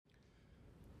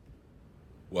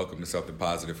Welcome to Something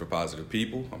Positive for Positive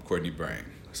People. I'm Courtney Brain.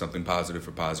 Something Positive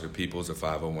for Positive People is a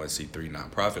 501c3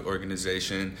 nonprofit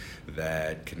organization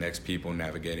that connects people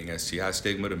navigating STI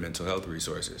stigma to mental health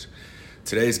resources.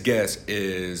 Today's guest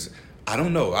is, I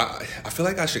don't know, I feel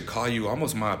like I should call you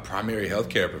almost my primary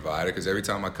healthcare provider because every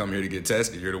time I come here to get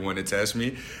tested, you're the one that tests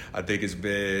me. I think it's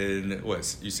been,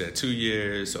 you said 2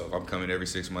 years, so if I'm coming every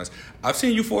 6 months. I've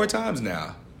seen you 4 times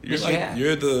now.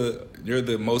 You're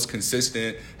the most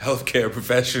consistent healthcare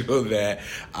professional that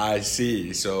I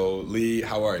see. So Lee,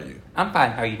 how are you? I'm fine.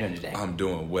 How are you doing today? I'm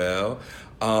doing well.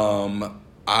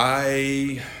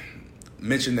 I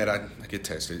mentioned that I get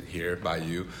tested here by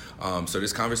you. So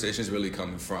this conversation is really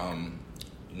coming from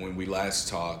when we last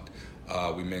talked.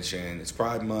 We mentioned it's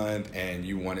Pride Month, and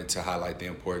you wanted to highlight the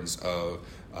importance of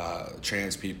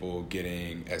trans people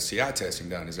getting STI testing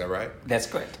done. Is that right? That's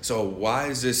correct. So why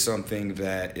is this something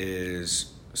that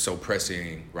is so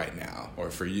pressing right now, or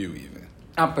for you even?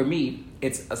 For me,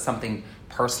 it's something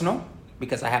personal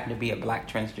because I happen to be a Black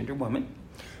transgender woman.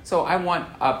 So I want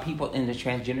people in the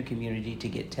transgender community to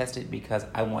get tested because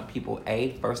I want people,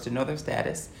 first to know their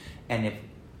status, and if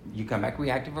you come back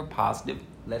reactive or positive,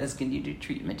 let us get you to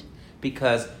treatment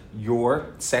because your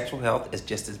sexual health is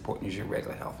just as important as your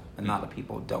regular health. And a lot of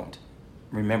people don't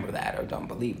remember that or don't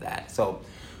believe that. So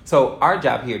our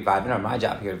job here at Vivint, or my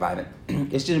job here at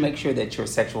Vivint, is to make sure that your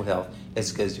sexual health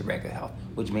is as good as your regular health,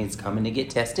 which means coming to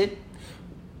get tested.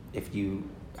 If you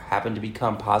happen to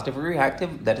become positive or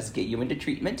reactive, let us get you into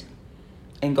treatment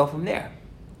and go from there.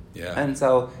 Yeah. And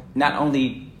so not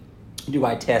only do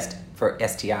I test for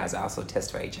STIs, I also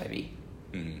test for HIV.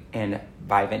 Mm-hmm. And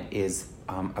Vivint is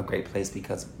a great place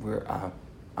because we're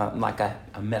like a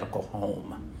medical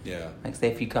home. Yeah. Like say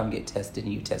if you come get tested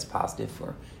and you test positive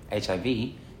for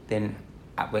HIV, then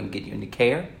I can get you into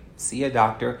care, see a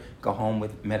doctor, go home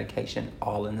with medication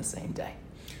all in the same day.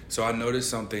 So I noticed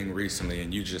something recently,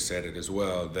 and you just said it as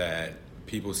well, that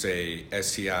people say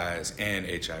STIs and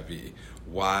HIV.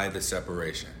 Why the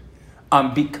separation?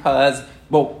 Because,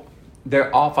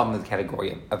 they're all from the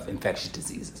category of infectious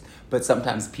diseases. But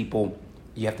sometimes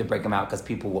you have to break them out because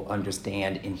people will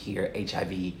understand and hear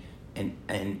HIV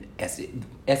and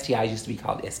STIs used to be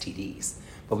called STDs.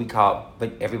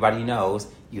 But everybody knows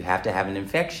you have to have an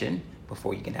infection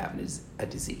before you can have a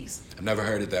disease. I've never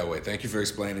heard it that way. Thank you for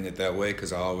explaining it that way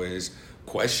because I always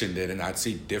questioned it and I'd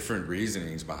see different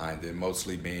reasonings behind it,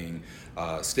 mostly being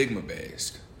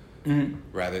stigma-based. Mm-hmm.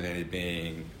 Rather than it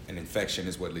being an infection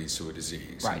is what leads to a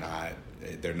disease. Right.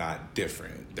 They're not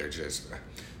different. They're just,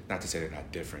 not to say they're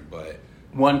not different, but...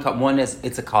 One is,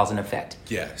 it's a cause and effect.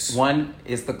 Yes. One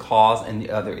is the cause and the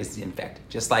other is the infect.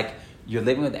 Just like you're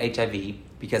living with HIV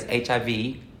because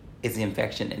HIV is the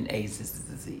infection and AIDS is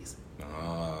the disease.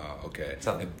 Okay.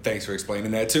 So, and thanks for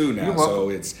explaining that too now. So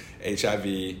it's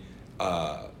HIV...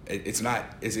 it's not,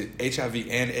 is it HIV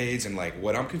and AIDS? And like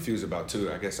what I'm confused about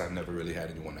too, I guess I've never really had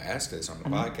anyone to ask this on the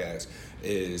podcast,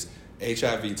 is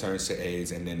HIV turns to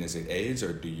AIDS and then is it AIDS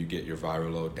or do you get your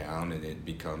viral load down and it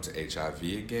becomes HIV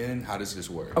again? How does this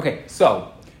work? Okay,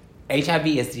 so HIV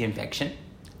is the infection,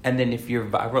 and then if your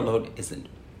viral load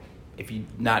if you're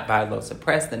not viral load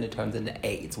suppressed, then it turns into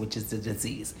AIDS, which is the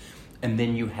disease. And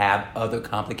then you have other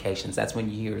complications. That's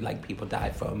when you hear like people die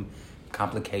from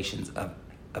complications of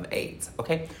AIDS,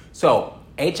 okay? So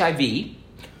HIV, you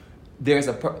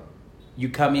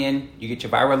come in, you get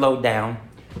your viral load down,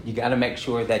 you gotta make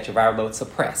sure that your viral load's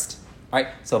suppressed, right?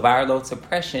 So viral load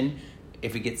suppression,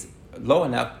 if it gets low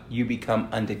enough, you become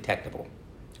undetectable,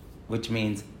 which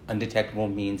means undetectable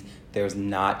means there's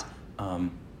not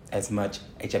as much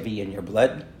HIV in your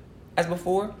blood as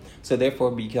before, so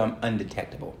therefore become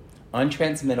undetectable.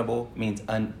 Untransmittable means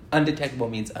undetectable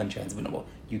means untransmittable.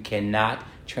 You cannot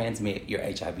transmit your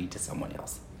HIV to someone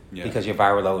else because your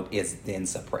viral load is then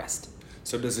suppressed.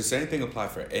 So does the same thing apply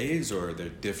for AIDS, or are there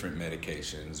different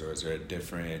medications, or is there a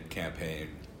different campaign?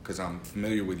 Because I'm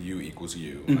familiar with U equals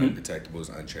U. Mm-hmm. Undetectable is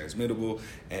untransmittable,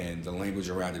 and the language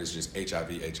around it is just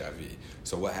HIV.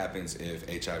 So what happens if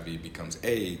HIV becomes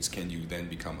AIDS? Can you then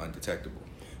become undetectable?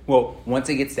 Well, once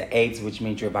it gets to AIDS, which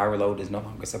means your viral load is no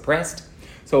longer suppressed,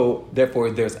 so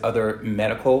therefore there's other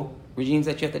medical regimes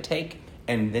that you have to take,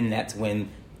 and then that's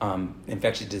when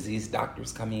infectious disease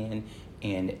doctors come in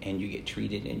and you get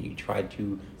treated and you try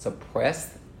to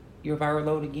suppress your viral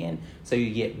load again so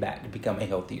you get back to become a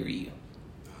healthier you.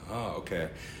 Oh, okay.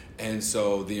 And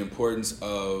so the importance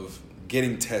of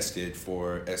getting tested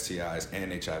for STIs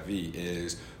and HIV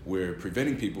is we're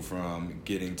preventing people from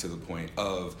getting to the point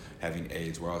of having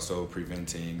AIDS. We're also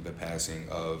preventing the passing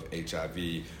of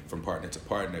HIV from partner to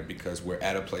partner because we're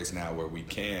at a place now where we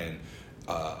can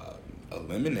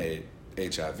eliminate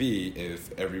HIV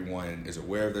if everyone is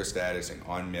aware of their status and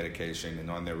on medication and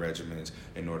on their regimens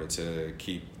in order to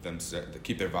keep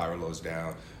their viral loads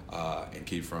down and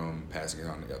keep from passing it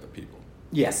on to other people.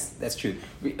 Yes, that's true.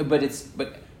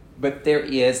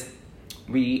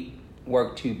 We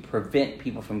work to prevent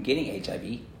people from getting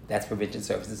HIV. That's prevention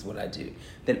services, what I do.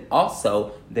 Then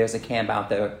also, there's a campaign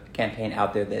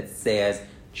out there that says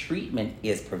treatment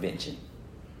is prevention.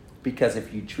 Because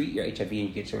if you treat your HIV and you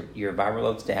get your viral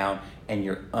loads down and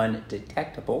you're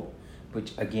undetectable,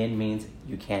 which again means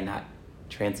you cannot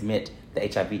transmit the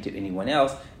HIV to anyone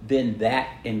else, then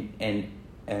that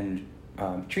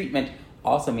treatment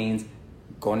also means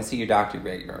going to see your doctor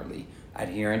regularly,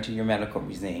 adhering to your medical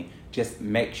regime. Just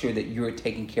make sure that you're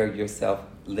taking care of yourself,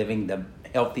 living the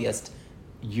healthiest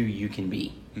you can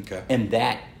be. Okay. And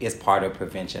that is part of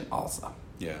prevention also.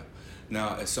 Yeah.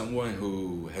 Now, as someone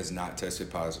who has not tested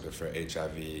positive for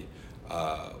HIV,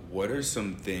 what are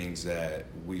some things that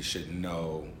we should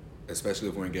know, especially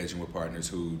if we're engaging with partners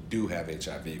who do have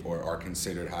HIV or are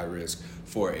considered high risk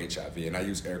for HIV? And I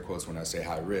use air quotes when I say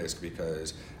high risk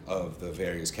because of the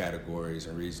various categories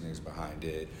and reasonings behind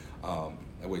it,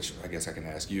 which I guess I can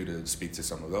ask you to speak to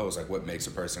some of those. Like, what makes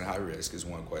a person high risk is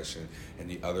one question. And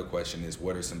the other question is,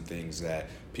 what are some things that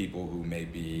people who may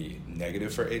be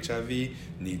negative for HIV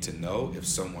need to know if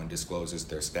someone discloses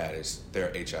their status,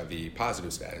 their HIV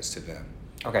positive status to them?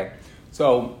 Okay,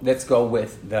 so let's go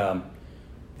with the,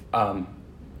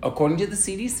 according to the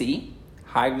CDC,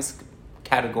 high risk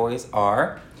categories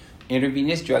are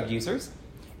intravenous drug users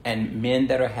and men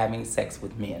that are having sex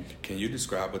with men. Can you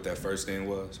describe what that first thing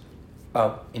was?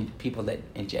 In people that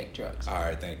inject drugs. All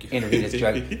right, thank you. Intravenous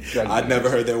drug I've never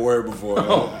heard that word before.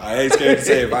 I ain't scared to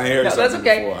say it if I ain't heard something that's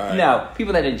okay. before. All right. No,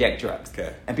 people that inject drugs.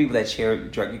 Okay. And people that share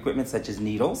drug equipment such as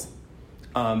needles.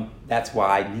 That's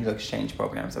why needle exchange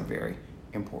programs are very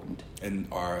important. And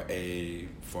are a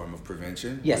form of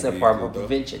prevention? Yes, a form of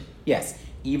prevention. Yes.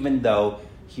 Even though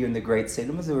here in the great state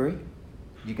of Missouri,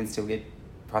 you can still get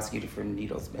prosecuted for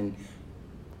needles. And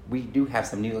we do have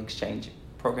some needle exchange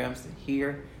programs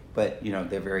here, but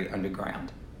they're very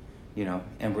underground,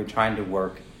 and we're trying to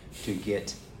work to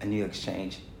get a needle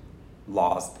exchange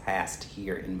laws passed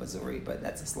here in Missouri, but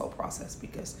that's a slow process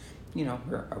because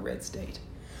we're a red state.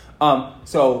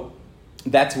 So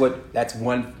that's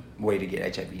one way to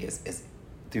get HIV is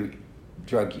through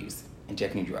drug use,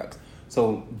 injecting drugs.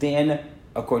 So then,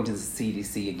 according to the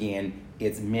CDC, again,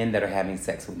 it's men that are having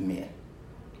sex with men.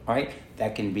 All right,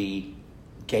 that can be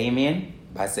gay men,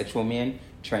 bisexual men,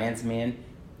 trans men.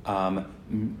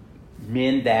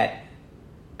 Men that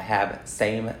have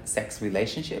same-sex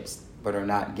relationships but are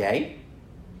not gay.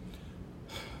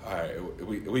 All right,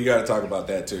 we got to talk about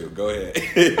that too. Go ahead.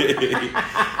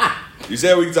 You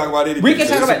said we can talk about anything. We can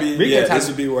talk about. This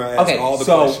would be where I ask all the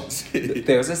questions.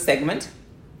 There's a segment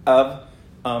of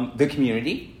the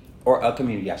community, or a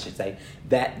community, I should say,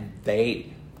 that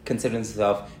they consider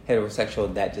themselves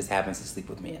heterosexual that just happens to sleep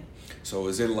with men. So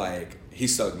is it like he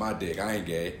sucked my dick? I ain't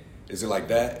gay. Is it like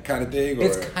that kind of thing? Or?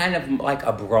 It's kind of like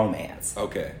a bromance.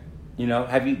 Okay.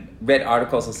 Have you read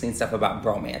articles or seen stuff about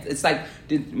bromance? It's like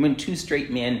when two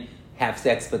straight men have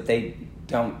sex, but they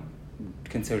don't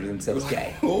consider themselves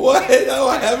gay. What? No,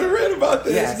 I haven't read about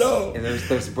this. Yes. No. And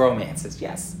there's bromances,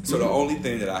 yes. So the only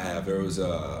thing that I have, there was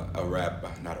a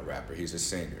not a rapper, he's a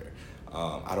singer.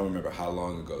 I don't remember how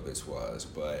long ago this was,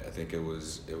 but I think it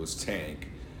was Tank,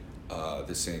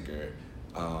 the singer,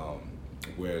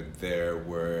 where there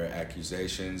were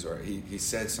accusations, or he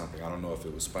said something. I don't know if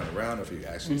it was spun around or if he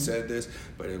actually said this,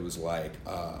 but it was like,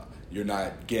 you're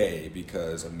not gay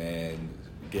because a man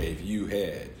gave you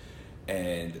head.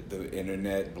 And the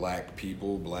internet, black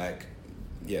people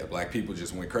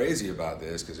just went crazy about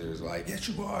this because it was like, yes,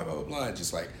 you are, blah, blah, blah,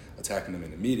 just like attacking them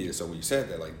in the media. So when you said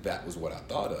that, like, that was what I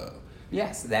thought of.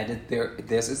 Yes,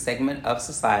 there's a segment of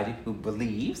society who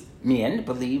men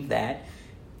believe that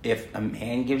if a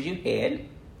man gives you head,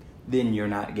 then you're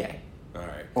not gay. All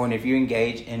right. Or if you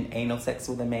engage in anal sex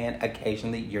with a man,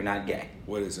 occasionally you're not gay.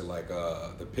 What is it, like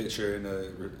the pitcher and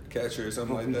the catcher or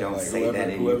something like we that? Don't like say that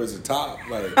whoever's the top.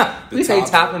 Like we say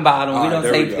top and bottom. We don't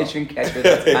say pitcher and catcher.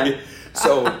 That's fine.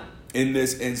 So in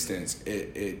this instance,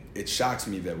 it shocks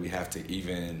me that we have to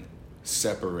even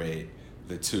separate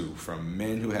the two, from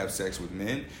men who have sex with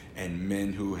men and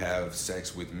men who have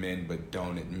sex with men but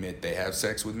don't admit they have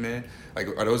sex with men. Like,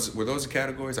 were those the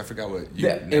categories? I forgot what you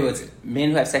named. It was men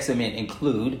who have sex with men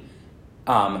include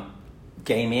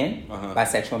gay men,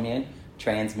 bisexual men,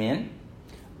 trans men,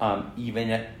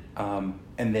 even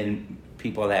and then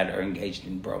people that are engaged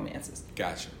in bromances.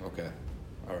 Gotcha. Okay.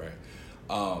 All right.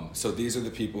 So these are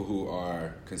the people who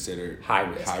are considered High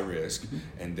risk. High risk. Mm-hmm.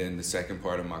 And then the second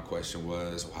part of my question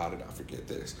was, how did I forget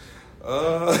this?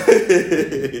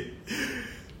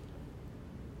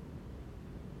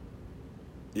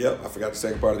 Yep, I forgot the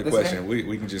second part of the question.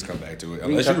 We can just come back to it.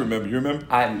 Unless you remember. You remember?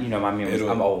 My memory.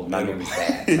 I'm old. My memory's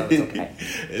bad, so it's okay.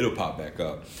 It'll pop back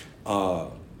up.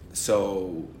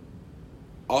 So,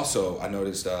 also, I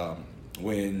noticed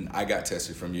when I got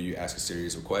tested from you, you asked a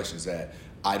series of questions that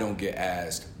I don't get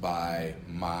asked I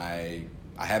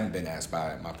haven't been asked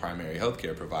by my primary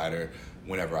healthcare provider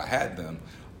whenever I had them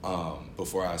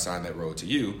before I assigned that role to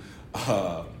you.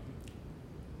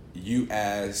 You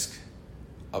ask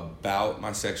about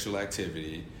my sexual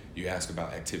activity. You ask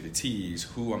about activities,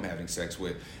 who I'm having sex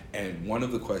with. And one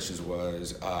of the questions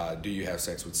was, do you have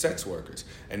sex with sex workers?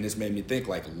 And this made me think,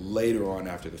 like, later on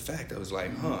after the fact, I was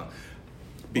like,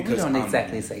 because we don't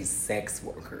exactly say sex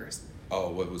workers. Oh,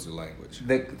 what was the language?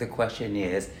 The question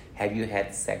is, have you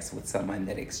had sex with someone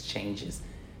that exchanges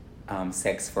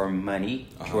sex for money,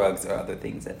 drugs, or other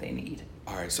things that they need?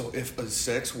 All right, so if a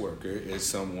sex worker is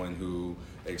someone who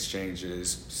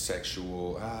exchanges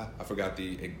sexual, I forgot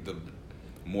the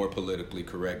more politically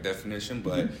correct definition,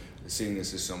 but seeing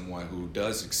this as someone who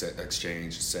does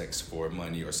exchange sex for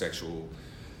money or sexual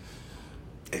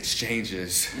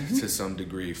exchanges to some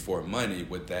degree for money,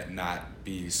 would that not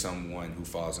be someone who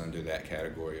falls under that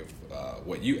category of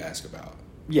what you asked about?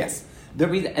 Yes. The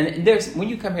reason, and there's, when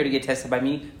you come here to get tested by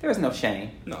me, there's no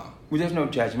shame. No. There's no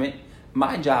judgment.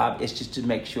 My job is just to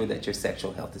make sure that your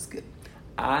sexual health is good.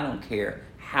 I don't care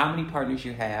how many partners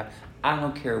you have. I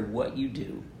don't care what you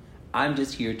do. I'm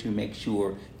just here to make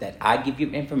sure that I give you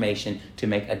information to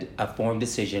make a formed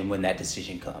decision when that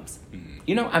decision comes.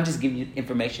 Mm-hmm. I'm just giving you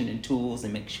information and tools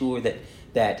and make sure that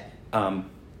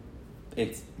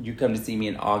you come to see me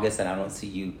in August and I don't see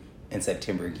you in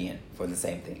September again for the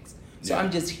same things. So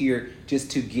I'm just here just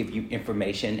to give you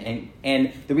information.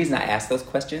 And the reason I ask those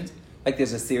questions, like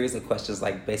there's a series of questions,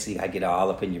 like basically I get all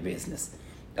up in your business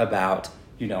about,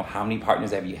 how many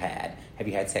partners have you had? Have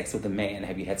you had sex with a man?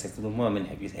 Have you had sex with a woman?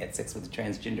 Have you had sex with a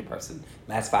transgender person?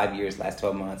 Last 5 years, last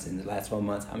 12 months. In the last 12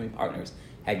 months, how many partners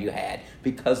have you had?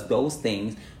 Because those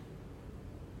things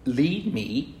lead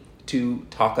me to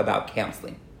talk about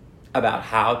counseling, about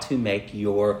how to make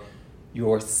your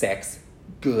sex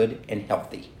good and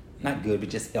healthy. Not good, but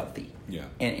just healthy. Yeah.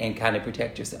 And kind of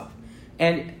protect yourself.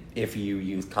 And if you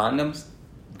use condoms,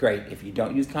 great. If you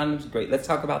don't use condoms, great. Let's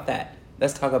talk about that.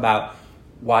 Let's talk about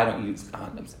why don't you use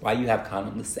condoms? Why you have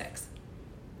condomless sex?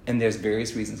 And there's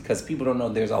various reasons, because people don't know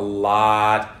there's a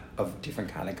lot of different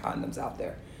kind of condoms out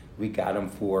there. We got them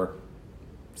for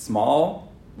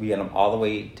small. We got them all the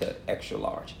way to extra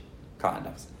large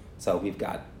condoms. So we've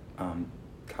got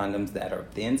condoms that are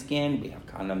thin skin. We have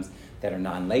condoms that are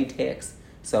non-latex.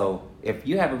 So if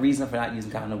you have a reason for not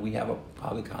using condom, we have a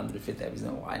probably condom to fit that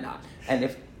reason. Why not? And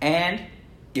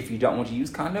if you don't want to use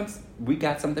condoms, we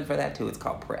got something for that too. It's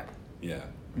called PrEP. Yeah.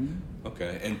 Mm-hmm.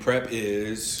 Okay. And PrEP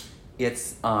is?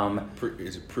 It's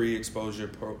is it pre-exposure?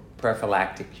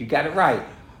 Prophylactic. You got it right.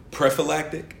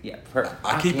 Prophylactic? Yeah.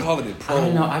 I keep calling it pro. I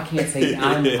don't know. I can't say.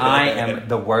 I am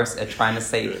the worst at trying to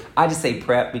say. I just say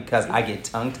PrEP because I get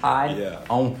tongue-tied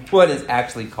on what it's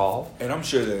actually called. And I'm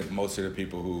sure that most of the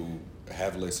people who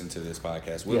have listened to this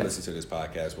podcast, listen to this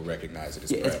podcast, will recognize it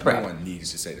as PrEP. It's PrEP. No one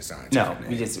needs to say the scientific name.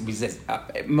 We just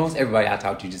most everybody I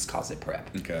talk to just calls it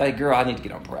PrEP. Okay. Like, girl, I need to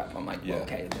get on PrEP. I'm like, well,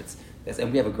 okay, let's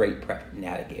and we have a great PrEP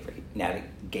navigator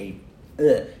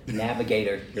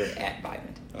here at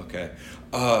Vivint. Okay.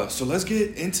 So let's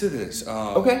get into this.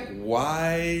 Okay.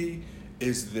 Why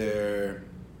is there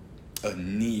a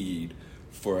need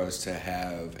for us to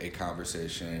have a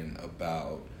conversation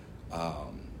about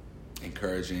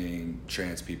encouraging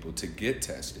trans people to get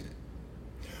tested?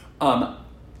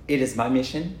 It is my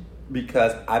mission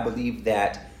because I believe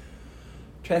that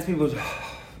trans people,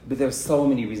 but there's so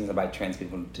many reasons why trans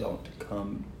people don't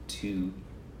come to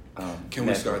can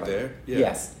we start there? Yeah.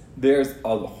 Yes. There's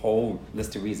a whole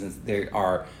list of reasons. They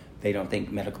don't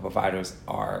think medical providers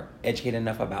are educated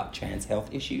enough about trans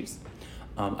health issues.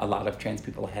 A lot of trans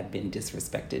people have been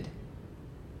disrespected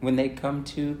when they come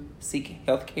to seek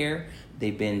health care.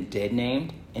 They've been dead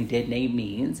named, and dead name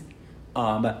means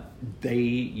they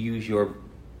use your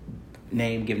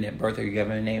name given at birth or your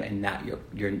government name and not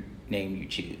your name you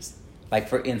choose. Like,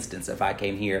 for instance, if I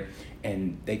came here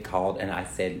and they called and I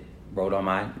wrote on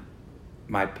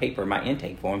my paper, my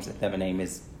intake forms, that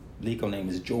legal name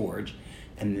is George,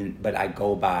 but I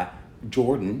go by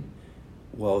Jordan,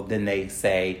 well, then they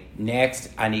say, next,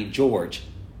 I need George.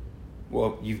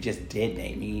 Well, you've just dead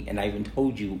named me, and I even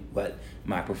told you what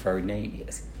my preferred name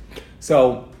is.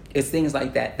 So it's things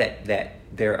like that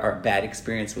there are bad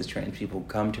experiences with trans people who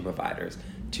come to providers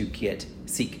to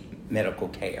seek medical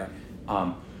care.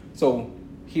 So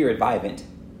here at Vivint,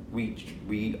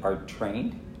 we are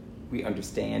trained, we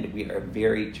understand, we are a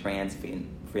very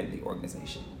trans-friendly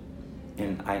organization.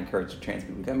 And I encourage trans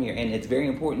people to come here. And it's very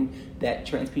important that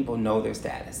trans people know their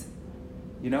status,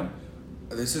 you know?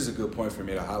 This is a good point for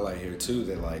me to highlight here too,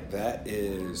 that like that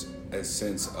is a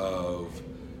sense of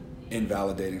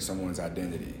invalidating someone's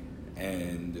identity.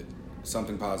 And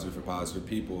Something Positive for Positive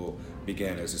People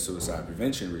began as a suicide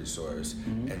prevention resource.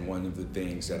 Mm-hmm. And one of the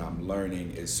things that I'm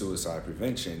learning is suicide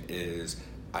prevention is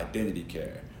identity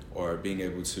care, or being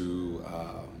able to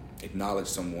acknowledge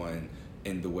someone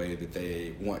in the way that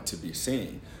they want to be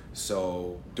seen.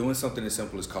 So doing something as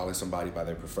simple as calling somebody by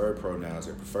their preferred pronouns,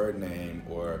 their preferred name,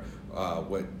 or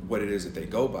what it is that they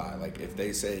go by. Like if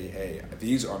they say, hey,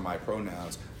 these are my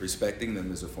pronouns, respecting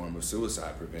them is a form of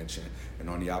suicide prevention. And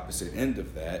on the opposite end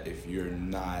of that, if you're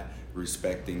not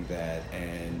respecting that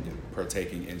and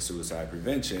partaking in suicide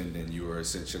prevention, then you are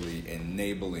essentially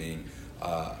enabling,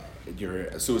 you're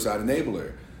a suicide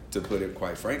enabler, to put it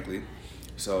quite frankly.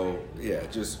 So yeah,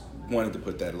 just wanted to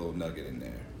put that little nugget in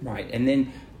there. Right. And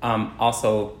then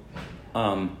also,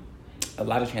 a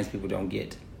lot of trans people don't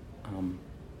get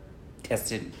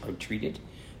tested or treated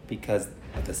because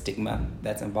of the stigma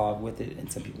that's involved with it.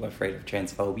 And some people are afraid of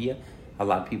transphobia. A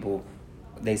lot of people,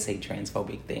 they say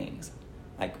transphobic things,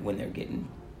 like when they're getting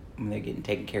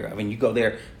taken care of. And you go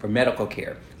there for medical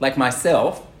care. Like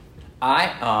myself,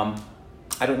 I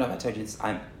don't know if I told you this,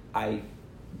 I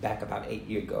back about 8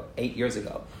 years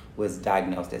ago, was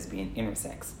diagnosed as being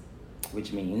intersex,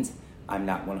 which means I'm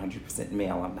not 100%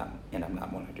 male, I'm not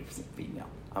 100% female.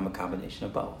 I'm a combination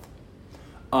of both.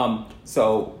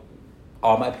 So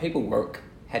all my paperwork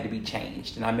had to be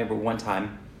changed. And I remember one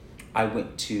time I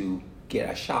went to get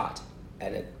a shot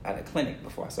at a clinic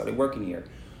before I started working here.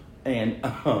 And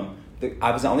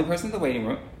I was the only person in the waiting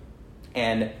room.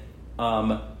 And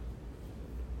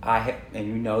you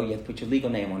have to put your legal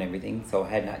name on everything, so I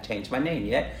had not changed my name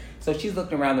yet. So she's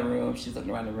looking around the room,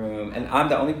 and I'm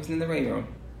the only person in the waiting room.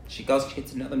 She goes, she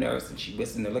hits another nurse, and she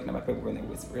whispers, and they're looking at my paperwork, and they're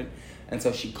whispering. And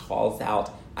so she calls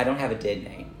out, I don't have a dead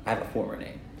name, I have a former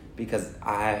name, because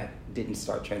I didn't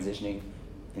start transitioning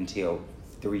until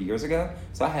 3 years ago.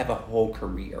 So I have a whole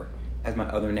career as my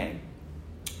other name.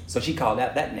 So she called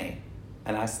out that name,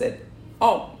 and I said,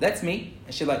 oh, that's me.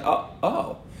 And she's like,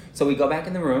 oh. So we go back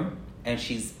in the room, and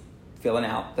she's filling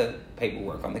out the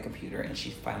paperwork on the computer, and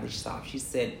she finally stopped. She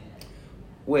said,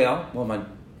 well, my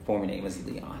former name is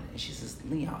Leon. And she says,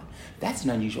 Leon, that's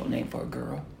an unusual name for a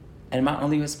girl. And my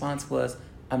only response was,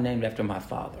 I'm named after my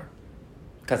father.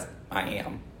 Because I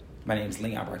am. My name is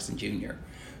Leon Braxton Jr.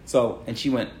 So, and she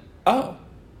went, oh,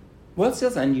 well, it's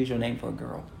still an unusual name for a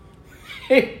girl.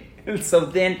 So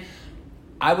then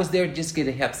I was there just to get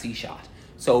a Hep C shot.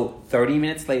 So 30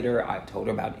 minutes later, I told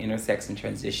her about intersex and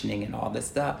transitioning and all this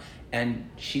stuff. And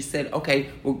she said, okay,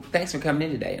 well, thanks for coming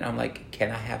in today. And I'm like,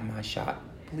 can I have my shot,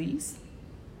 please?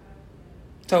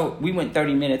 So we went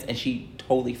 30 minutes, and she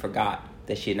totally forgot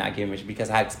that she had not given me, because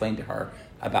I explained to her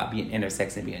about being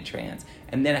intersex and being trans.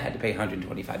 And then I had to pay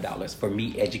 $125 for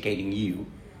me educating you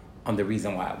on the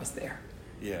reason why I was there.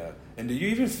 Yeah. And do you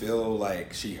even feel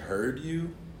like she heard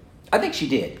you? I think she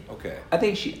did. Okay. I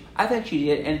think she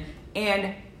did.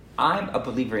 And I'm a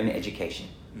believer in education.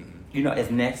 Mm-hmm. You know, as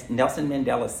Nelson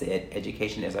Mandela said,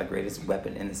 education is our greatest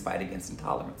weapon in this fight against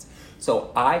intolerance.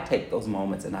 So I take those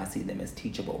moments and I see them as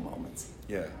teachable moments.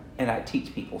 Yeah. And I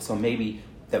teach people. So maybe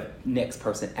the next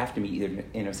person after me, either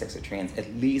intersex or trans,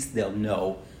 at least they'll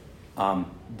know,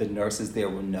 the nurses there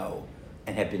will know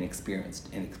and have been experienced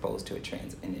and exposed to a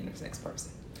trans and intersex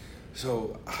person.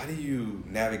 So how do you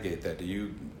navigate that? Do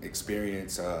you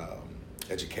experience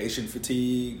education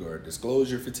fatigue or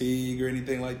disclosure fatigue or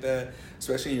anything like that?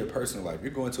 Especially in your personal life.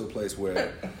 You're going to a place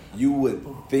where you would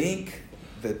think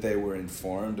that they were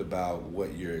informed about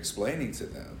what you're explaining to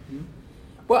them. Mm-hmm.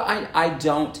 Well, I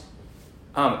don't.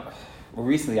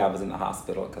 Recently I was in the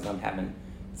hospital because I'm having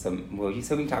some, you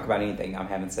said we can talk about anything. I'm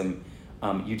having some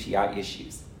UTI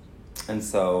issues. And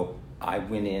so I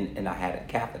went in and I had a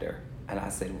catheter. And I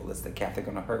said, well, is the catheter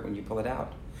going to hurt when you pull it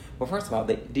out? Well, first of all,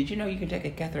 did you know you can take a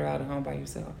catheter out at home by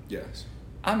yourself? Yes.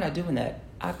 I'm not doing that.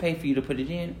 I pay for you to put it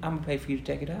in. I'm going to pay for you to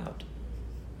take it out.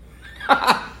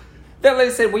 That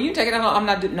lady said, well, you take it out. I'm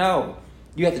not doing, no.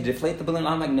 You have to deflate the balloon.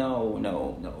 I'm like,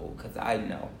 no, because I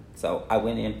know. So I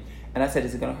went in and I said,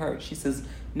 is it going to hurt? She says,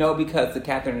 no, because the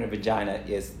catheter in the vagina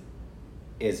is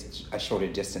a shorter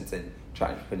distance than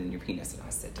trying to put it in your penis. And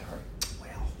I said to her,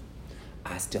 well,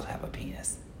 I still have a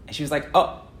penis. And she was like,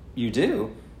 oh, you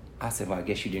do? I said, well, I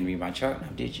guess you didn't read my chart now,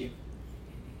 did you?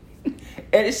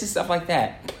 And it's just stuff like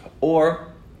that. Or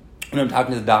when I'm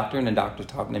talking to the doctor and the doctor's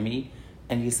talking to me,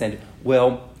 and he said,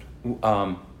 well,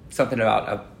 something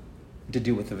about to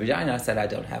do with the vagina. I said, I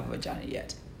don't have a vagina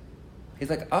yet. He's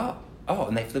like, oh.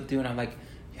 And they flipped through, and I'm like,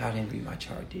 y'all didn't read my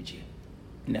chart, did you?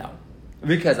 No.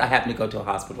 Because I happen to go to a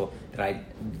hospital that I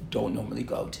don't normally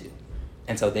go to.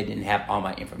 And so they didn't have all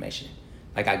my information.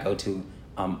 Like I go to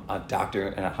a doctor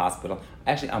and a hospital.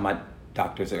 Actually, all my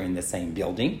doctors are in the same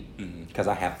building because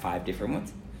I have 5 different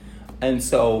ones. And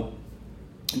so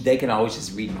they can always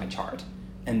just read my chart.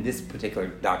 And this particular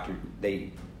doctor,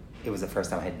 it was the first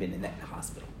time I had been in that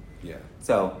hospital. Yeah.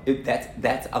 So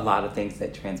that's a lot of things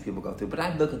that trans people go through. But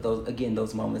I look at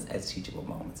those moments as teachable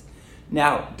moments.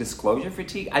 Now, disclosure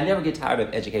fatigue, I never get tired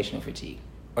of educational fatigue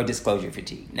or disclosure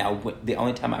fatigue. Now, the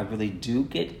only time I really do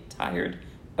get tired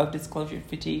of disclosure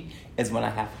fatigue is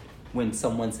when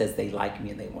someone says they like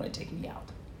me and they want to take me out.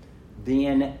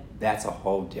 Then that's a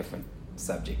whole different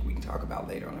subject we can talk about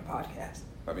later on the podcast.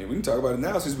 I mean, we can talk about it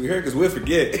now since we're here because we'll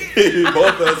forget.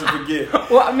 Both of us will forget.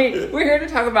 Well, I mean, we're here to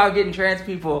talk about getting trans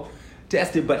people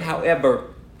tested, but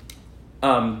however,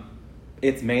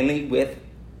 it's mainly with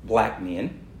black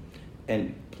men,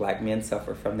 and black men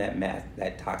suffer from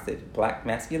that toxic black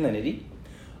masculinity.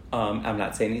 I'm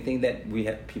not saying anything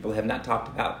that people have not talked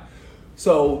about.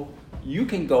 So you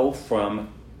can go from,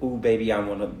 ooh, baby, I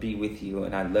want to be with you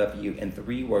and I love you, and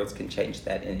 3 words can change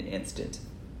that in an instant.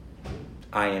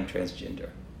 I am transgender.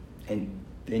 And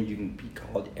then you can be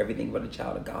called everything but a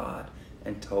child of God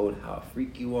and told how a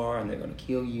freak you are and they're going to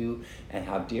kill you and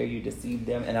how dare you deceive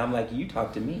them. And I'm like, you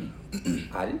talk to me.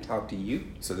 I didn't talk to you.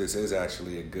 So this is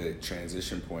actually a good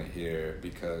transition point here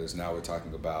because now we're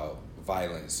talking about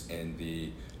violence in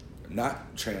the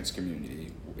not trans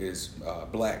community, is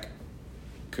black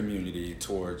community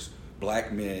towards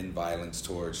black men, violence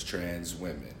towards trans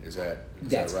women.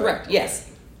 That's right? Correct,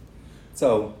 yes.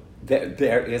 So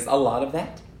there is a lot of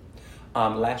that.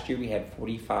 Last year we had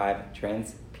 45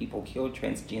 trans people killed,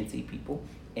 trans GNC people,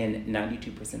 and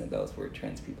 92% of those were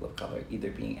trans people of color,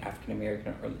 either being African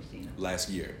American or Latino. Last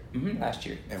year? Mm-hmm, last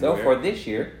year. And so where? For this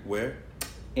year. Where?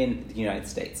 In the United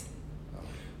States. Oh.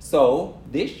 So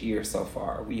this year so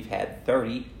far, we've had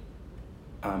 30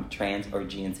 trans or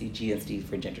GNC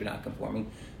for gender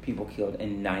nonconforming people killed,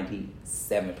 and 97%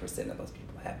 of those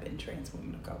people have been trans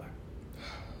women of color.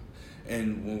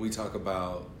 And when we talk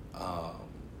about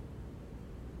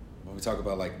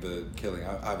like the killing,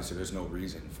 obviously there's no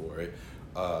reason for it.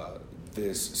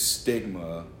 This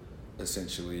stigma,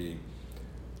 essentially,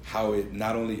 how it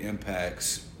not only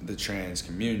impacts the trans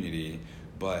community,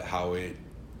 but how it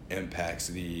impacts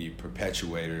the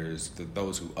perpetuators,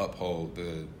 those who uphold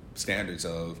the standards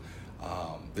of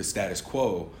the status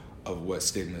quo of what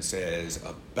stigma says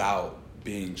about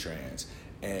being trans.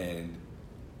 And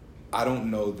I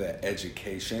don't know that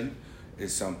education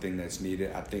is something that's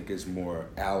needed. I think it's more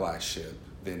allyship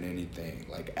than anything,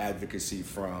 like advocacy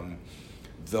from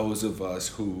those of us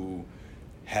who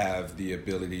have the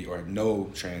ability or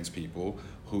know trans people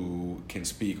who can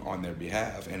speak on their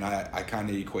behalf. And I kind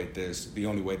of equate this, the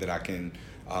only way that I can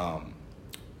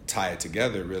tie it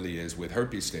together really is with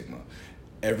herpes stigma.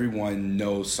 Everyone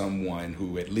knows someone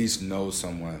who at least knows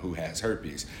someone who has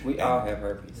herpes. We all have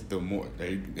herpes. The more,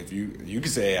 if you can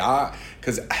say,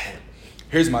 because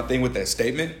here's my thing with that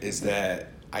statement is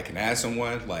that I can ask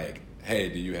someone like, hey,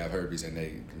 do you have herpes? And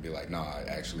they can be like, no,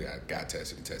 actually I got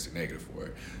tested and tested negative for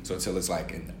it. So until it's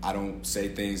like, and I don't say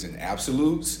things in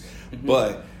absolutes,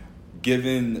 but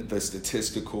given the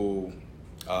statistical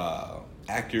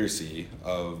accuracy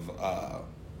of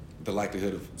the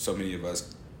likelihood of so many of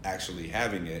us actually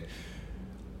having it,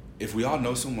 if we all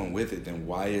know someone with it, then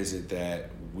why is it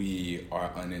that we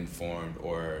are uninformed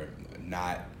or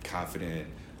not confident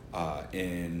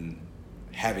in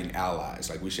having allies?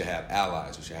 Like, we should have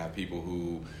allies. We should have people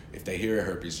who, if they hear a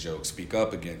herpes joke, speak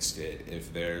up against it.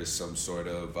 If there's some sort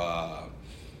of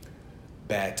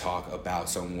bad talk about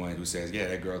someone who says, yeah,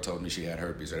 that girl told me she had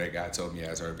herpes, or that guy told me he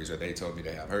has herpes, or they told me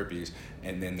they have herpes,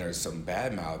 and then there's some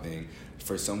bad mouthing,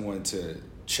 for someone to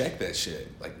check that shit.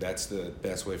 Like, that's the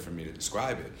best way for me to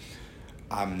describe it.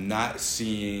 I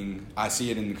see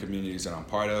it in the communities that I'm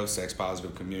part of, sex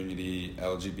positive community,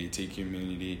 LGBT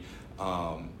community,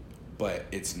 but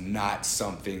it's not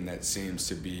something that seems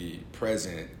to be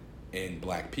present in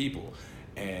black people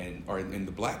or in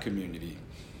the black community.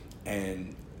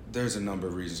 And there's a number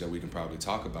of reasons that we can probably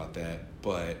talk about that,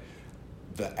 but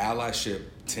the allyship,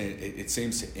 it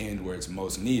seems to end where it's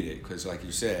most needed, because like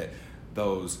you said,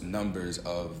 those numbers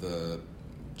of the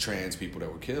trans people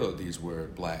that were killed, these were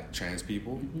black trans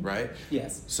people, right?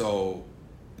 Yes. So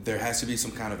there has to be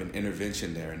some kind of an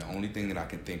intervention there. And the only thing that I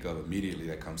can think of immediately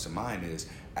that comes to mind is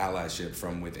allyship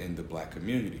from within the Black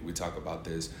community. We talk about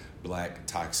this Black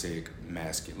toxic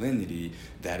masculinity.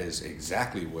 That is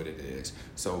exactly what it is.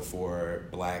 So for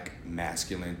Black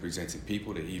masculine presenting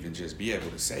people to even just be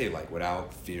able to say, like,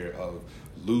 without fear of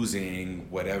losing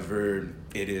whatever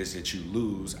it is that you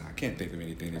lose, I can't think of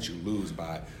anything that you lose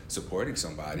by supporting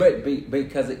somebody. But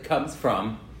because it comes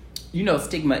from,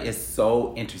 stigma is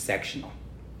so intersectional.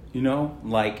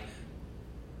 Like,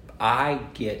 I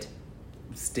get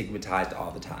stigmatized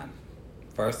all the time.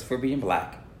 First for being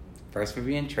Black, first for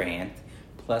being trans,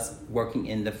 plus working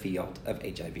in the field of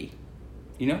HIV.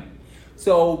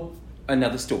 So,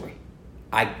 another story.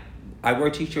 I wear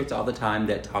t-shirts all the time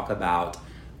that talk about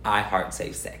I heart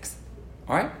safe sex.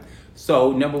 All right?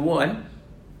 So, number one,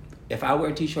 if I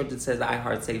wear a t-shirt that says I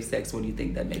heart safe sex, what do you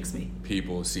think that makes me?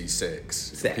 People see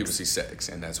sex. People see sex,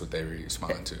 and that's what they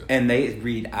respond to. And they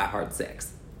read I heart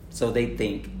sex. So they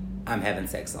think I'm having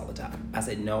sex all the time. I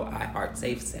said, no, I heart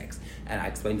safe sex. And I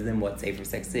explained to them what safer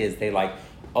sex is. They like,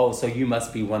 oh, so you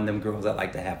must be one of them girls that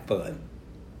like to have fun.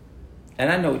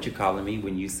 And I know what you're calling me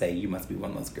when you say you must be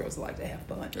one of those girls that like to have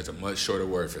fun. There's a much shorter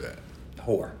word for that.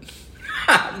 Whore.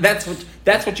 That's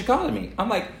what you're calling me. I'm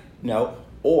like, no.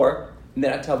 Or, and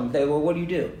then I tell them, well, what do you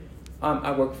do?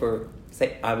 I work for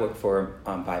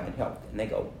Vibin Health. And they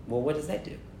go, well, what does that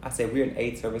do? I said, we're an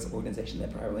AIDS service organization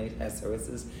that primarily has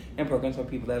services and programs for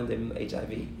people that are living with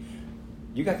HIV.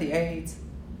 You got the AIDS?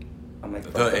 I'm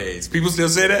like, the AIDS. People still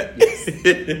say that? Yes.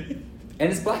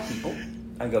 And it's Black people.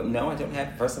 I go, no, I don't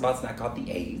have. First of all, it's not called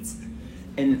the AIDS.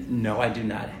 And no, I do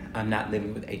not. I'm not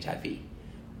living with HIV.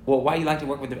 Well, why do you like to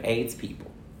work with the AIDS people?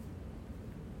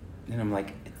 And I'm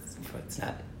like, it's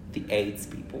not the AIDS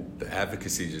people. The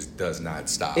advocacy just does not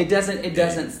stop. It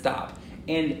doesn't stop.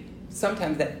 And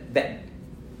sometimes that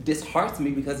disheartens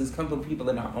me because it's come from people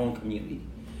in our own community.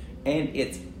 And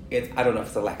it's I don't know if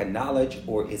it's a lack of knowledge,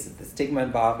 or is it the stigma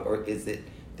involved, or is it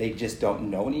they just don't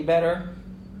know any better?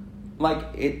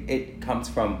 Like, it comes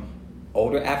from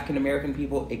older African American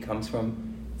people. It comes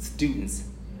from students.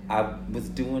 I was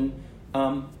doing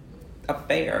a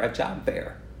job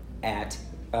fair at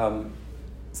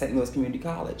St. Louis Community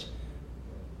College.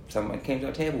 Someone came to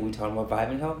our table. We told them what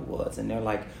Vibin Health was, and they're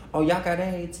like, "Oh, y'all got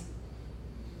AIDS?"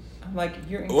 I'm like,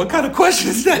 "You're in what kind of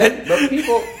question is that?" But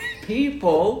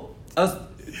people,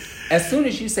 as soon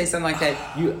as you say something like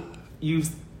that, you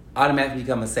automatically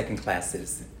become a second-class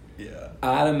citizen. Yeah.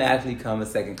 Automatically become a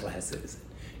second-class citizen.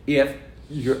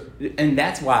 And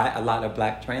that's why a lot of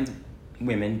Black trans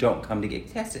women don't come to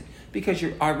get tested, because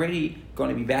you're already going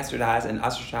to be bastardized and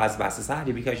ostracized by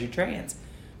society because you're trans.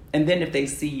 And then if they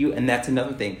see you, and that's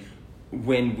another thing,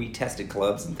 when we tested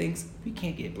clubs and things, we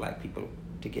can't get Black people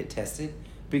to get tested,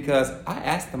 because I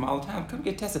ask them all the time, come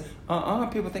get tested.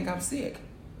 People think I'm sick.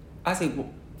 I say, well,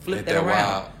 flip that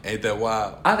around. Ain't that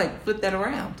wild? I think, flip that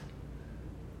around.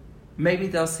 Maybe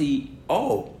they'll see,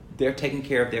 oh, they're taking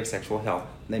care of their sexual health.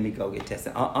 Let me go get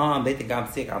tested. They think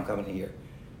I'm sick. I'm coming in here.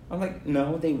 I'm like,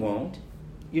 no, they won't.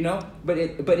 But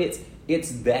it's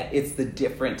the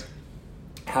different.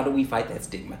 How do we fight that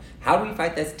stigma? How do we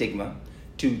fight that stigma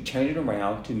to turn it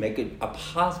around, to make it a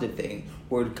positive thing,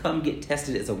 or to come get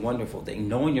tested is a wonderful thing?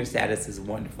 Knowing your status is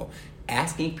wonderful.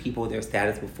 Asking people their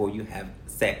status before you have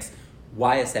sex,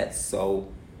 why is that so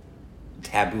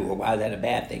taboo, or why is that a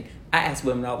bad thing? I ask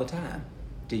women all the time,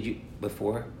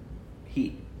 before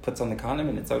he puts on the condom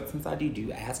and inserts inside you, do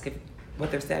you ask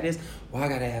what their status is? Well, I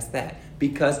gotta ask that,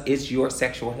 because it's your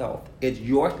sexual health. It's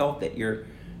your health that you're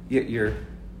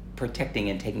protecting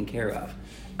and taking care of.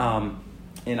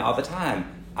 And all the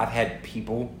time, I've had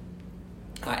people,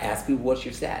 I ask people, what's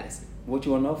your status? What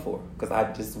you want to know for? Because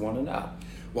I just want to know.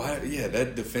 Why? Yeah,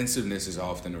 that defensiveness is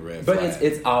often a red flag. But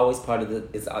it's always part of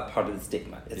the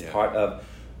stigma. It's part of,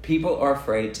 people are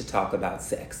afraid to talk about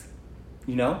sex.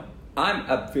 I'm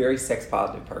a very sex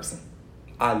positive person.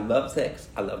 I love sex.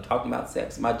 I love talking about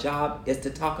sex. My job is to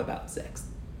talk about sex.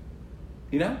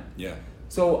 Yeah.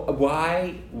 So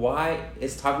why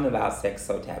is talking about sex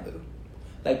so taboo?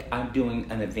 Like, I'm doing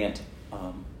an event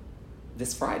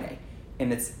this Friday,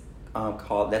 and it's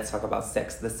called Let's Talk About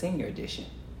Sex, the Senior Edition.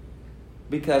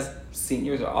 Because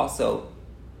seniors are also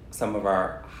some of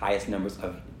our highest numbers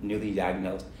of newly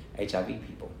diagnosed HIV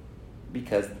people.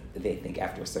 Because they think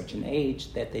after a certain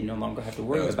age that they no longer have to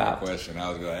worry about. That was my question I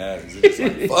was going to ask. Is it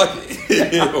just like, fuck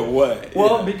it? Or what?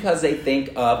 Well, because they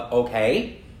think of,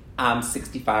 okay, I'm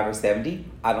 65 or 70.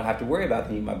 I don't have to worry about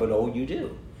it anymore. But, you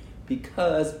do.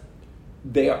 Because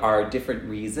there are different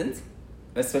reasons,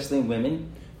 especially in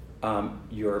women.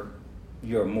 You're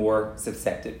more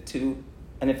susceptible to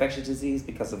an infectious disease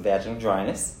because of vaginal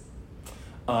dryness.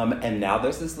 And now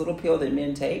there's this little pill that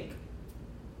men take.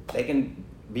 They can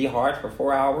be hard for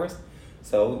 4 hours.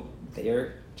 So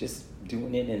they're just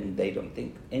doing it, and they don't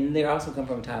think. And they also come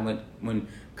from a time when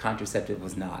contraceptive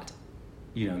was not.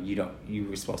 You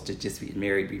were supposed to just be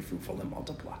married, be fruitful, and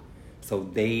multiply. So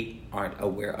they aren't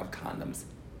aware of condoms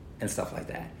and stuff like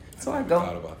that. So I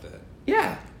thought about that.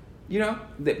 Yeah,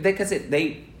 because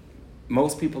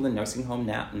most people in nursing home,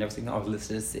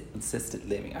 assisted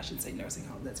living, I should say nursing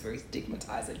home. That's very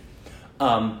stigmatizing.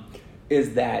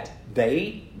 Is that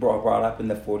they brought up in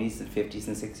the 40s and 50s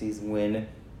and 60s when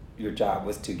your job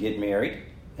was to get married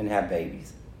and have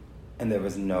babies, and there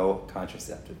was no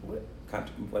contraceptive,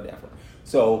 whatever.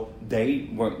 So they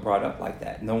weren't brought up like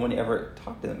that. No one ever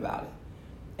talked to them about it.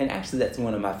 And actually, that's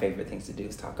one of my favorite things to do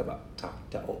is talk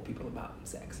to old people about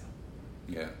sex.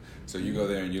 Yeah. So you go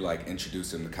there and you like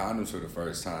introduce them to condoms for the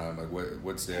first time. Like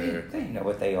what's their? They know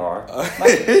what they are.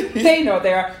 They know what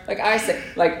they are. Like I say,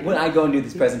 like when I go and do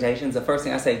these presentations, the first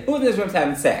thing I say, "Who in this room's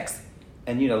having sex?"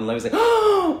 And the lady's like,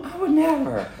 "Oh, I would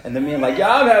never." And the men like,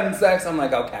 "Yeah, I'm having sex." I'm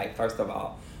like, "Okay, first of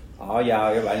all,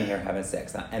 everybody in here having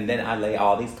sex." And then I lay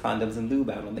all these condoms and lube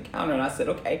out on the counter, and I said,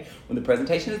 "Okay, when the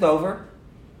presentation is over,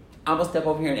 I'm gonna step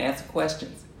over here and answer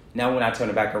questions." Now, when I turn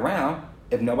it back around,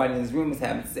 if nobody in this room is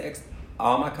having sex,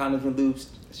 all my condoms and lubes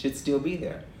should still be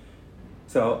there.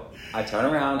 So I turn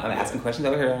around, I'm asking questions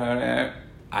over here.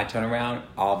 I turn around,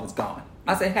 all of it's gone.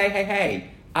 I say,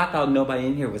 hey, I thought nobody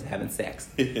in here was having sex.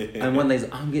 And one lady's,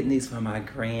 I'm getting these for my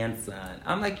grandson.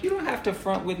 I'm like, you don't have to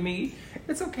front with me.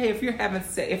 It's okay if you're having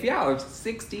sex. If y'all are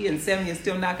 60 and 70 and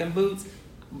still knocking boots,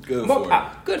 good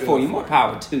for you. More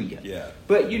power to you. Yeah.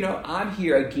 But, I'm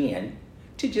here again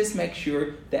to just make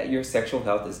sure that your sexual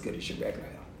health is good as your regular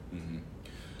health.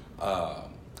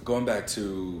 Going back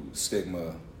to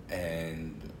stigma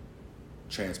and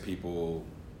trans people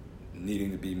needing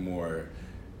to be more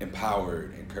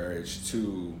empowered, encouraged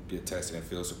to get tested and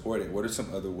feel supported, what are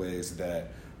some other ways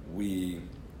that we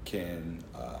can,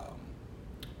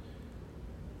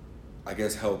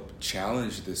 help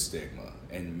challenge this stigma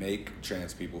and make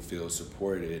trans people feel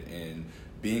supported in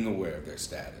being aware of their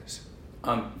status?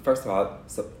 First of all,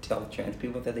 tell trans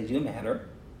people that they do matter.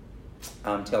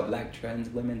 Tell black trans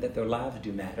women that their lives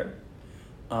do matter.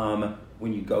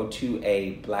 When you go to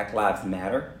a Black Lives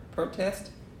Matter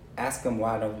protest, ask them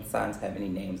why don't signs have any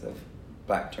names of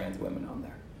black trans women on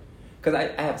there. Because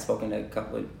I have spoken to a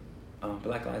couple of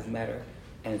Black Lives Matter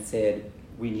and said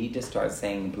we need to start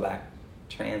saying black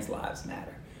trans lives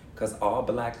matter. Because all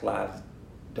black lives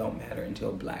don't matter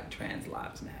until black trans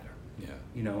lives matter. Yeah.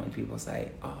 And people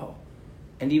say, oh.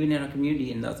 And even in our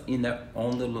community, in their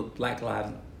own little Black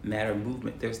Lives Matter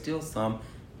movement, there's still some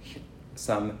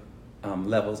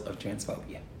levels of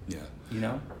transphobia.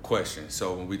 Yeah. Question.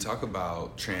 So when we talk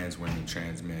about trans women,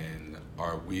 trans men,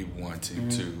 are we wanting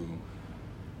to?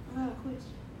 I have a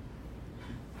question.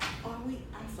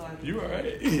 I'm sorry. You all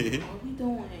right?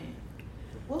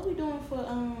 What are we doing for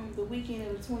the weekend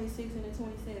of the 26th and the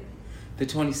 27th? The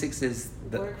 26th is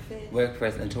the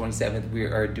Workfest, and the 27th we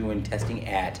are doing testing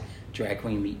at Drag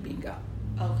Queen Meet Bingo.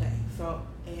 Okay, so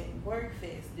at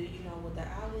Workfest, do you know what the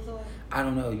hours are? I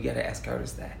don't know. You got to ask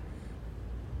Curtis that.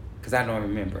 Because I don't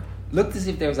remember. Look to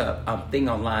see if there's a thing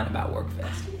online about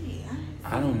Workfest.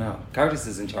 I don't know. Curtis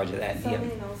is in charge of that. So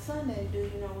then on Sunday, do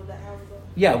you know what the hours are?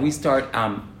 Yeah, we start,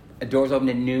 doors open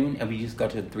at noon, and we just go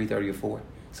to 3:30 or 4.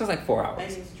 So it's like 4 hours.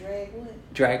 And it's drag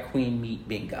what? Drag Queen Meet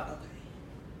Bingo.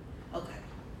 Okay.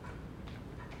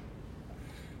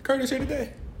 Curtis here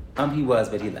today? He was,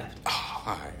 but he left. Oh,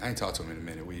 all right. I ain't talked to him in a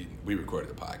minute. We recorded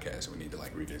the podcast, so we need to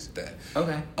revisit that.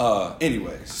 Okay.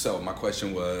 Anyway, so my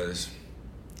question was.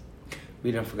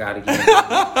 We done forgot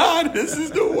again. This is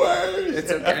the worst.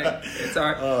 It's okay. It's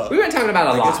all right. We've been talking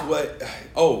about a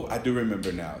lot. I do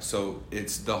remember now. So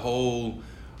it's the whole.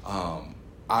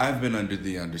 I've been under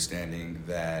the understanding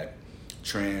that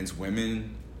trans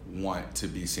women want to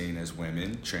be seen as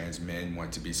women, trans men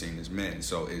want to be seen as men.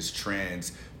 So is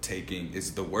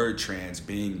the word trans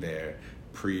being there,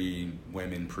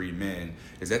 pre-women, pre-men,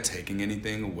 is that taking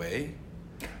anything away?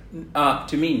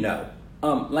 To me, no.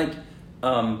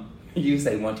 You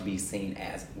say want to be seen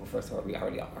as, well, first of all, we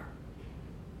already are.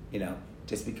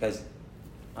 Just because,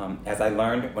 as I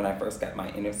learned when I first got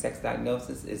my intersex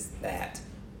diagnosis, is that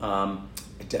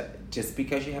just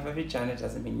because you have a vagina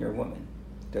doesn't mean you're a woman.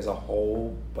 There's a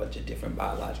whole bunch of different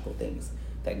biological things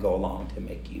that go along to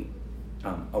make you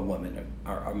a woman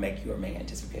or make you a man.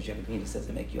 Just because you have a penis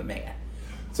doesn't make you a man.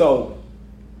 So,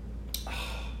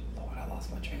 Lord, I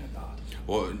lost my train of thought.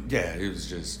 Well, yeah, it was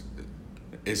just,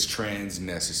 is trans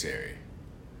necessary?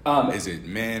 Is it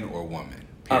man or woman?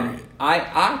 Period.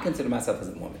 I consider myself as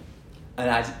a woman.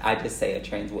 And I just say a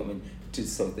trans woman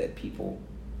just so that people.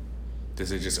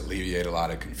 Does it just alleviate a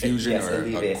lot of confusion Yes,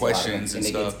 or questions and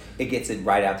stuff? It gets it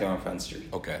right out there on Front Street.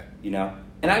 Okay. You know?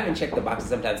 And I even check the boxes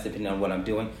sometimes depending on what I'm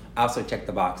doing. I also check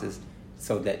the boxes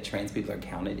so that trans people are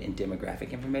counted in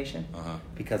demographic information.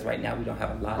 Because right now we don't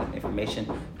have a lot of information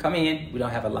coming in. We don't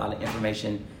have a lot of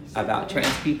information about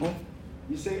trans people.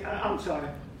 You say, I'm sorry,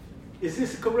 is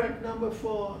this the correct number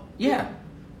for? Yeah.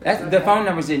 The phone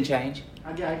numbers didn't change.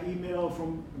 I got email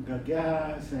from the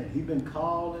guy saying he been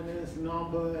calling this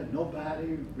number and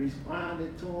nobody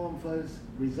responded to him for his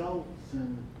results,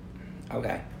 and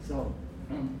Okay. so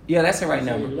Yeah, that's the right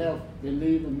so number. they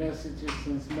leave a messages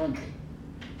since Monday.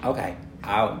 Okay.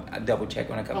 I'll double check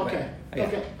when I come Okay, back. Yeah.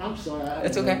 okay, I'm sorry.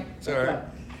 It's okay. It's all right.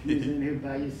 You was in here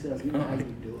by yourself. You know how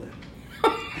you do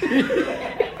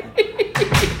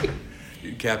it.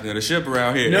 You captain of the ship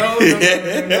around here. No.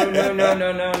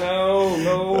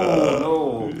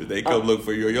 They come look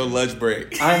for you on your lunch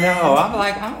break. I know. I'm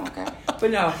like, oh, okay.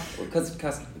 But no,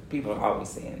 because people are always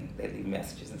saying they leave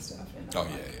messages and stuff. And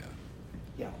I'm like,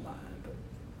 yeah, I'm lying, but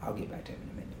I'll get back to it in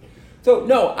a minute. So,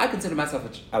 no, I consider myself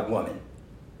a woman,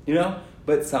 you know?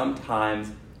 But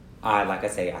sometimes I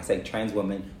say trans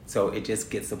woman, so it just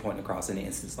gets the point across in an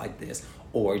instance like this.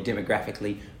 Or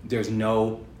demographically, there's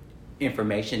no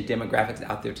information, demographics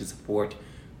out there to support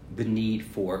the need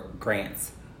for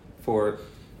grants for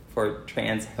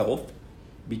trans health,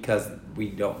 because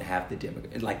we don't have the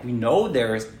like we know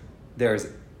there's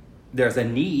a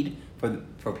need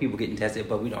for people getting tested,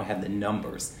 but we don't have the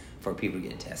numbers for people to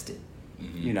get tested.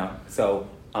 You know, so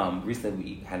recently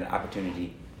we had an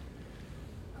opportunity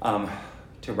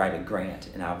to write a grant,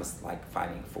 and I was like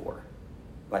fighting for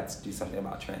to do something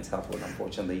about trans health, but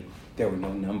unfortunately there were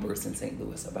no numbers in St.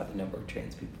 Louis about the number of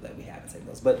trans people that we have in St.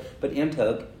 Louis. But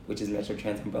MTUG, which is Metro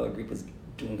Trans Umbrella Group, is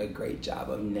doing a great job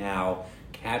of now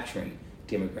capturing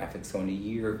demographics. So in a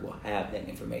year we'll have that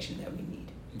information that we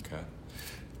need. Okay.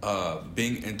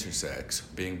 Being intersex,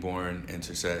 being born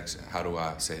intersex, how do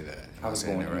I say that? I was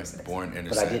born intersex. Right? Born intersex.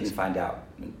 But I didn't find out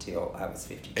until I was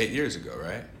 50. 8 years ago,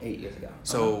 right? 8 years ago.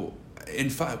 So,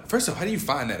 first off, how do you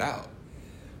find that out?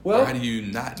 Well, or how do you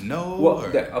not know? Well,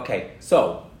 okay,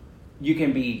 so you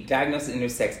can be diagnosed as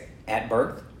intersex at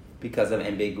birth because of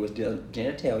ambiguous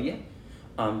genitalia,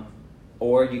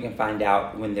 or you can find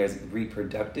out when there's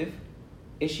reproductive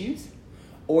issues,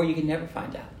 or you can never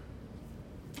find out.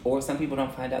 Or some people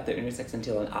don't find out they're intersex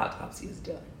until an autopsy is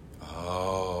done.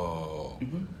 Oh.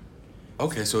 Mm-hmm.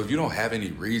 Okay, so if you don't have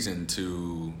any reason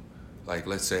to, like,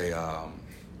 let's say,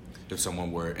 if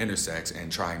someone were intersex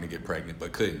and trying to get pregnant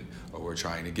but couldn't, or were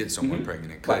trying to get someone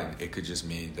pregnant and couldn't, it could just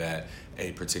mean that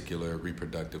a particular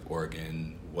reproductive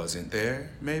organ wasn't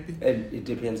there, maybe? It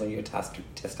depends on your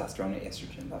testosterone and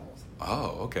estrogen levels.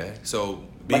 Oh, okay. So,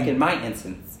 like in my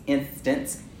instance,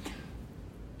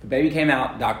 the baby came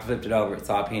out, doctor flipped it over,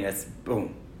 saw a penis,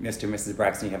 boom, Mr. and Mrs.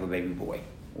 Braxton, you have a baby boy.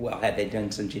 Well, had they done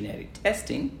some genetic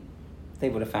testing, they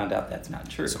would have found out that's not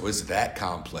true. So it's that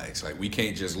complex. Like, we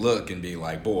can't just look and be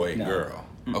like, boy, girl.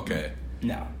 Mm-mm. Okay.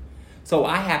 No. So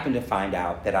I happened to find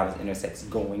out that I was intersex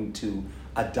going to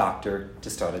a doctor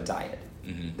to start a diet.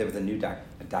 Mm-hmm. There was a new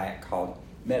diet called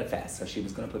Medifast, so she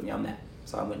was going to put me on that.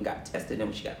 So I went and got tested,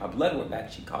 and when she got my blood work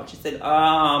back, she called. She said,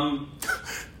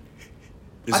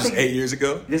 This is 8 years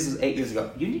ago? This is 8 years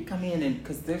ago. You need to come in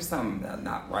because there's something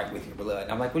not right with your blood.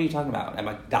 And I'm like, what are you talking about? I'm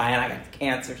like, Diane, I got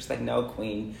cancer. She's like, no,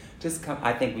 Queen, just come.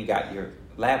 I think we got your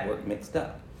lab work mixed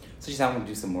up. So she said, I'm going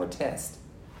to do some more tests.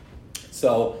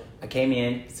 So I came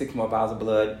in, 6 more vials of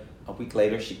blood. A week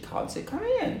later, she called and said, come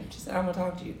in. She said, I'm going to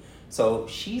talk to you. So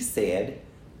she said,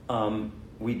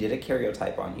 we did a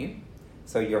karyotype on you.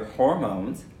 So your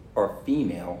hormones are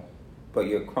female, but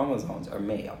your chromosomes are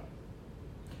male.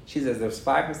 She says there's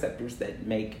 5 receptors that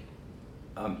make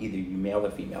either you male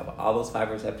or female, but all those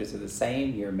 5 receptors are the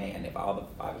same. You're a man. If all the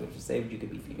 5 receptors are saved, you could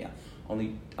be female.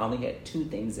 Only had 2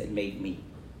 things that made me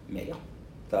male.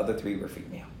 The other 3 were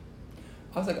female.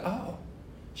 I was like, oh.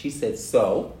 She said,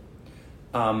 so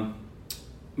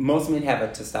most men have a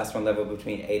testosterone level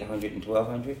between 800 and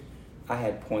 1200. I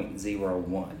had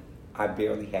 0.01. I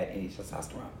barely had any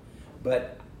testosterone.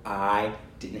 But I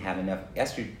didn't have enough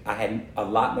estrogen. I had a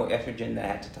lot more estrogen than I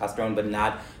had testosterone, but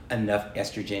not enough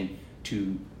estrogen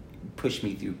to push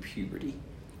me through puberty.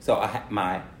 So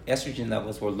my estrogen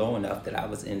levels were low enough that I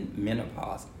was in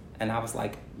menopause. And I was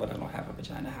like, but I don't have a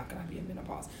vagina. How can I be in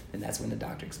menopause? And that's when the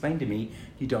doctor explained to me,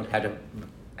 you don't have to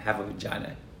have a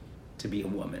vagina to be a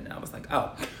woman. And I was like,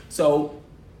 oh. So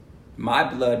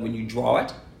my blood, when you draw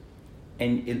it,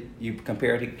 and you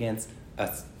compare it against a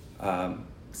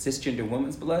cisgender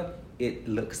woman's blood, it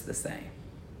looks the same.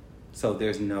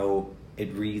 So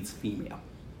it reads female.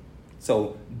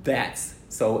 So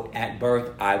at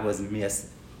birth, I was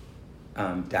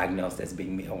diagnosed as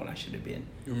being male when I should have been.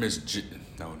 You're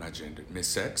not gendered.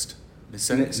 Missexed?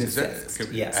 Missexed? Is that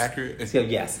yes. accurate? So,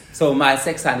 yes. So my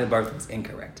sex sign at birth was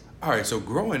incorrect. All right, so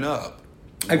growing up...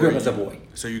 I grew up as a boy.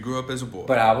 So you grew up as a boy.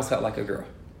 But I always felt like a girl.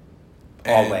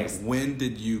 And always. When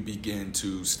did you begin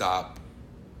to stop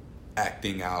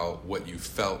acting out what you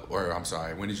felt,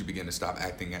 when did you begin to stop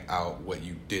acting out what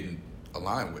you didn't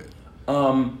align with?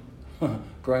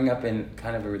 Growing up in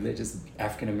kind of a religious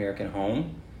African-American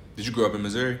home. Did you grow up in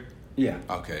Missouri? Yeah.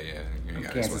 Okay, yeah. You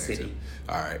Kansas City.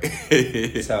 All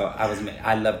right. So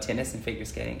I love tennis and figure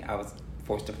skating. I was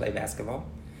forced to play basketball.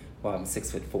 Well, I'm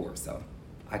 6'4", so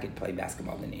I could play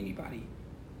basketball than anybody.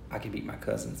 I could beat my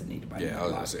cousins and anybody. Yeah, I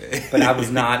was gonna say. But I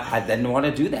didn't want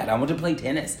to do that. I wanted to play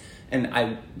tennis. And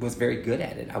I was very good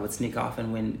at it. I would sneak off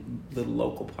and win little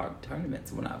local park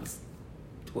tournaments when I was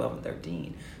 12 and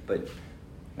 13. But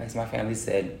as my family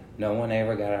said, no one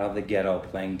ever got out of the ghetto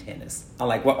playing tennis. I'm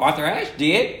like, well, Arthur Ashe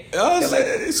did. Oh,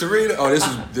 Serena. Oh,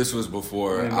 this was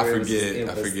before. I forget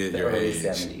your early age.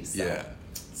 70s.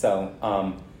 So.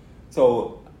 Yeah.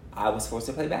 So I was forced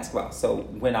to play basketball. So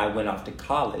when I went off to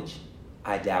college,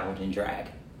 I dabbled in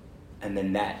drag. And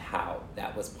then that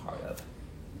was part of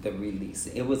the release.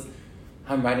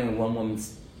 I'm writing a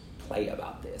one-woman's play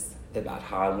about this, about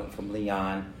how I went from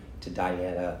Leon to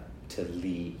Dieta to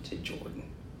Lee to Jordan,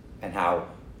 and how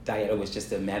Dieta was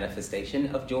just a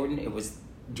manifestation of Jordan. It was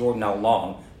Jordan all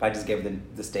along, but I just gave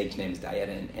the stage names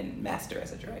Dieta and Master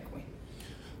as a drag queen.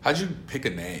 How'd you pick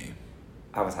a name?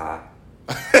 I was high.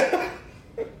 I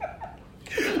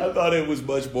thought it was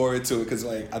much more into it, because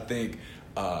I think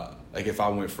if I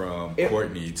went from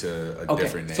Courtney to a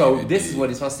different name. So this is what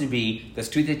it's supposed to be. The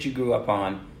street that you grew up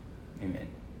on. Amen.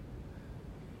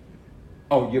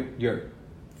 Oh, your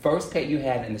first pet you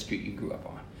had in the street you grew up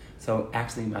on. So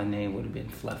actually my name would have been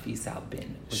Fluffy South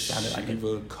Bend, which sounded like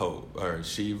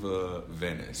Shiva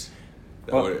Venice.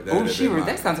 Shiva,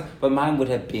 that sounds, but mine would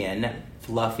have been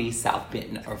Fluffy South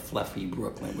Benton or Fluffy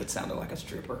Brooklyn, which sounded like a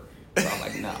stripper. So I'm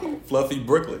like, no. Fluffy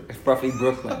Brooklyn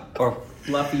or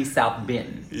Fluffy South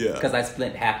Benton. Yeah. Because I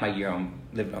spent half my year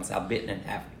living on South Benton and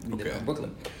half living on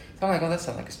Brooklyn. So I'm like, oh, that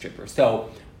sounds like a stripper. So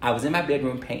I was in my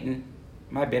bedroom painting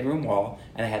my bedroom wall,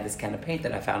 and I had this can of paint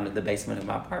that I found in the basement of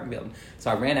my apartment building.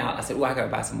 So I ran out. I said, I gotta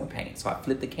buy some more paint. So I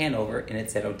flipped the can over, and it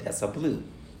said Odessa Blue.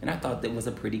 And I thought that was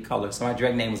a pretty color. So my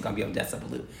drag name was gonna be Odessa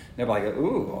Blue. And they were like,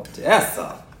 ooh,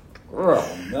 Odessa. Girl,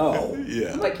 no.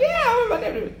 Yeah. I'm like, yeah, my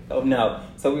name. Oh, no.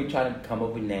 So we were trying to come up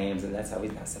with names, and that's how I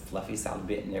said Fluffy South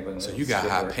Bit, and everyone. So you got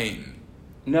high painting.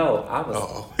 No, I was.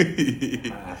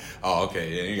 Oh,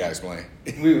 okay. Yeah, you gotta explain.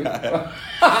 It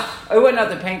wasn't at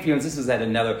the paint fumes. This was at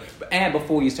another. And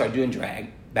before you start doing drag,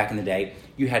 back in the day,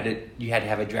 you had to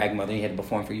have a drag mother. You had to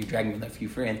perform for your drag mother, a few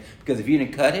friends, because if you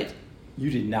didn't cut it, you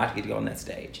did not get to go on that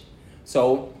stage.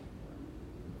 So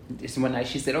this one night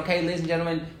she said, "Okay, ladies and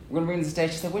gentlemen, we're gonna bring you to the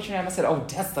stage." She said, "What's your name?" I said,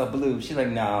 "Odessa Blue." She's like,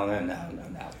 "No."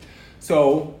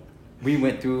 So we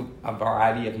went through a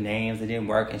variety of names that didn't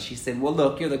work, and she said, "Well,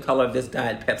 look, you're the color of this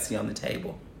Diet Pepsi on the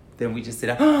table." Then we just said,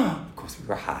 of course we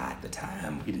were high at the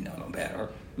time. We didn't know no better.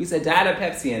 We said Diet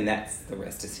Pepsi, and that's the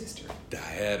rest is history.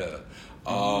 Dieta.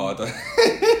 Oh,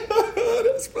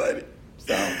 that's funny.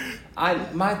 So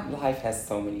my life has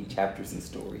so many chapters and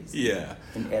stories. Yeah.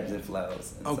 And ebbs and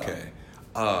flows. And okay.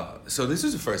 So this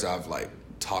is the first I've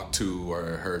talked to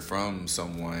or heard from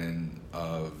someone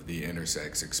of the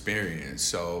intersex experience.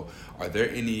 So are there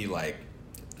any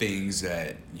things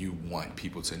that you want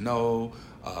people to know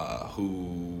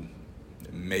who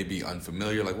may be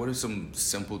unfamiliar? What are some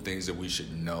simple things that we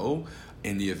should know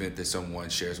in the event that someone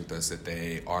shares with us that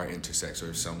they are intersex,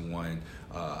 or if someone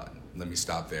let me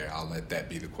stop there. I'll let that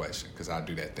be the question, because I'll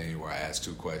do that thing where I ask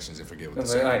two questions and forget what the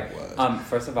second was.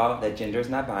 First of all, that gender is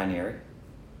not binary.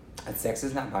 And sex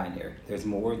is not binary. There's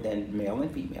more than male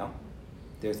and female.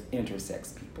 There's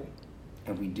intersex people,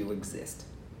 and we do exist.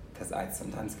 Because I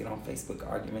sometimes get on Facebook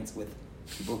arguments with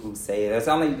people who say there's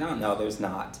only no, there's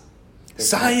not.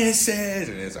 Science says,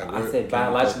 and it's I said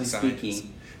biologically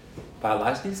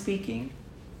speaking,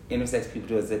 intersex people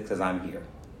do exist because I'm here,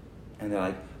 and they're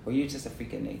like, well, you're just a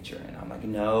freak of nature, and I'm like,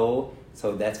 no.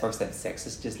 So that's first that sex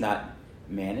is just not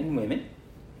men and women.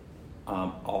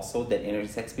 Also, that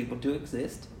intersex people do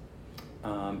exist.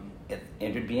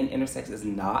 Being intersex is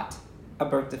not a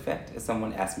birth defect, as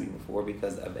someone asked me before,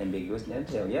 because of ambiguous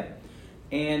genitalia.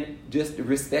 And just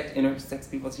respect intersex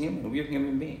people as human. We're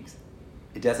human beings.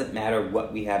 It doesn't matter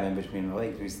what we have in between our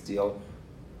legs. We still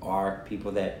are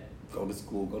people that go to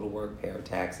school, go to work, pay our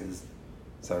taxes,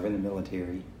 serve in the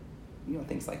military,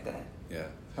 things like that. Yeah.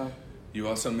 So, You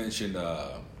also mentioned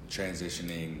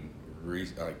transitioning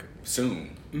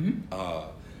soon. mm-hmm.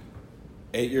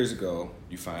 8 years ago,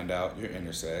 you find out you're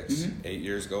intersex. Mm-hmm. 8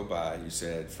 years go by. You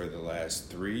said for the last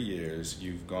 3 years,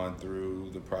 you've gone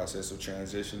through the process of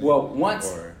transitioning. Well,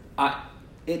 or?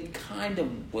 It kind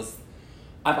of was.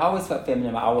 I've always felt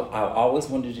feminine. I always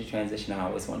wanted to transition. I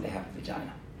always wanted to have a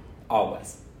vagina.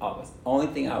 Always. Only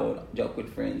thing I would joke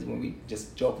with friends when we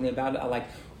just jokingly about it, I like,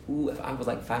 ooh, if I was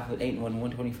like 5'8" and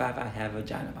 125, I'd have a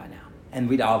vagina by now. And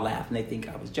we'd all laugh and they think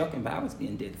I was joking, but I was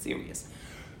being dead serious.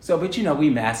 So, but we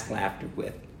mask laughter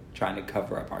with trying to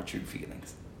cover up our true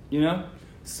feelings,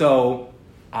 So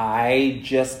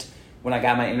when I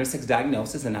got my intersex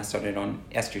diagnosis and I started on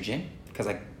estrogen, because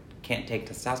I can't take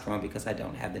testosterone because I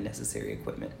don't have the necessary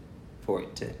equipment for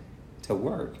it to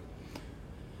work.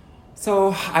 So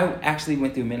I actually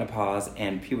went through menopause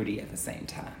and puberty at the same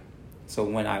time. So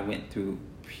when I went through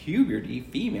puberty,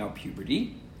 female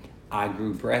puberty, I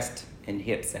grew breast and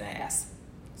hips and ass.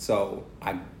 So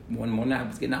one morning I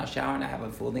was getting out of the shower and I have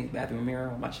a full-length bathroom mirror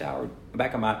on my shower,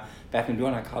 back of my bathroom door,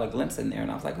 and I caught a glimpse in there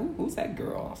and I was like, who's that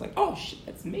girl? I was like, oh shit,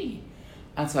 that's me.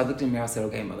 And so I looked in the mirror and I said,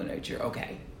 okay, Mother Nature,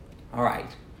 okay, all right.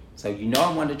 So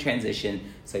I wanted to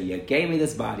transition, so you gave me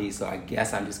this body, so I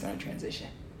guess I'm just going to transition.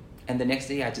 And the next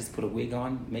day I just put a wig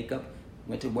on, makeup,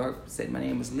 went to work, said my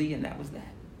name was Lee, and that was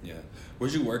that. Yeah.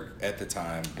 Where'd you work at the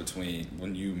time between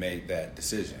when you made that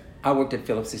decision? I worked at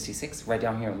Phillips 66, right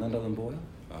down here in Lindell and Boyle.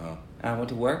 Uh-huh. And I went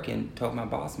to work and told my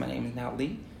boss my name is now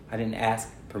Lee. I didn't ask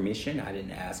permission. I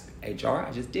didn't ask HR.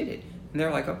 I just did it. And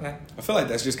they're like, okay. I feel like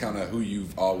that's just kind of who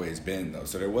you've always been, though.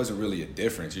 So there wasn't really a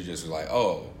difference. You just were like,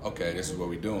 oh, okay, this is what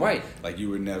we're doing. Right. Like you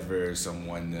were never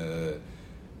someone to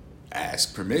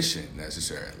ask permission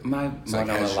necessarily. My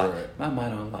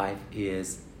motto on life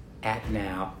is act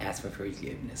now, ask for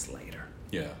forgiveness later.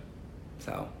 Yeah.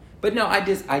 So, but no, I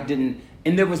didn't,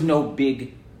 and there was no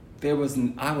big, I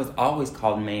was always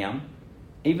called ma'am.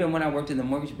 Even when I worked in the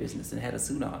mortgage business and had a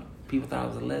suit on, people thought I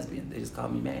was a lesbian. They just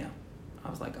called me ma'am. I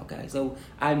was like, okay. So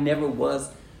I never was,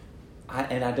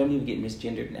 and I don't even get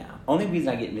misgendered now. Only reason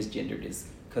I get misgendered is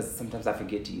because sometimes I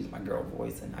forget to use my girl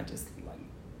voice and I just like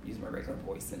use my regular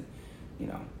voice, and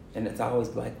and it's always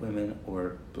black women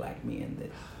or black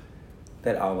men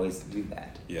that always do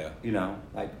that. Yeah.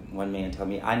 Like one man told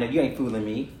me, I know you ain't fooling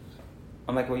me.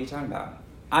 I'm like, what are you talking about?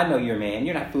 I know you're a man.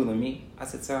 You're not fooling me. I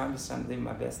said, sir, I'm just trying to live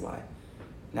my best life.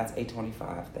 And that's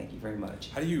 825. Thank you very much.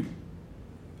 How do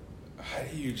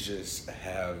you just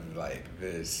have like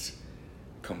this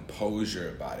composure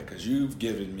about it? Because you've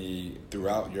given me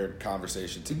throughout your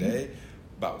conversation today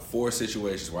about 4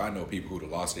 situations where I know people who'd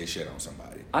have lost their shit on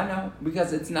somebody. I know,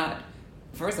 because it's not,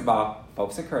 first of all,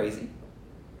 folks are crazy.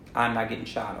 I'm not getting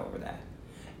shot over that.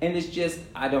 And it's just,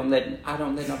 I don't let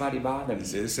nobody bother me.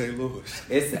 It's in St. Louis.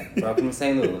 It's that, bro, from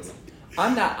St. Louis.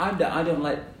 I don't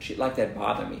let shit like that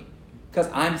bother me.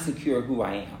 Because I'm secure who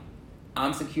I am.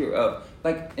 I'm secure of,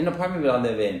 like, in the apartment that I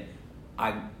live in,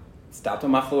 I stopped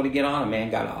on my floor to get on, a man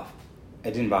got off.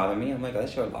 It didn't bother me. I'm like,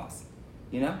 that's your loss.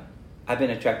 I've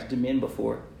been attracted to men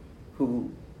before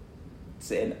who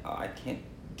said, oh, I can't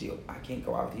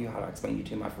go out with you. How do I explain you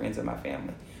to my friends and my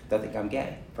family? They'll think I'm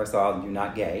gay. First of all, you're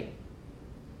not gay.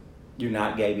 You're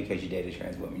not gay because you date a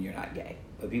trans woman. You're not gay.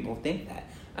 But people think that.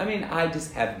 I mean, I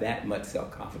just have that much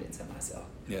self-confidence in myself.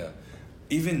 Yeah.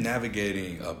 Even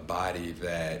navigating a body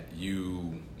that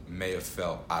you may have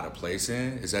felt out of place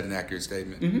in, is that an accurate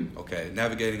statement? Mm-hmm. Okay.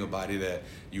 Navigating a body that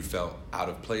you felt out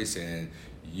of place in,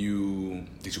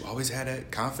 did you always have that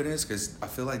confidence? Because I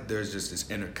feel like there's just this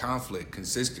inner conflict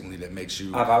consistently that makes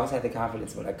you... I've always had the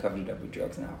confidence, but I covered it up with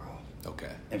drugs and alcohol.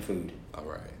 Okay. And food. All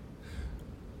right.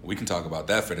 We can talk about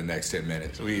that for the next 10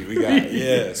 minutes. We got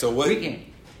yeah. So what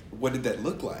did that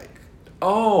look like?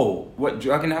 Oh, what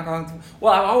drug and alcohol?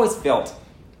 Well, I've always felt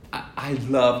I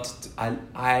loved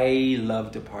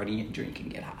to party and drink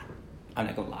and get high. I'm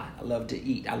not gonna lie. I love to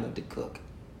eat. I love to cook.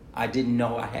 I didn't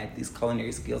know I had these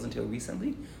culinary skills until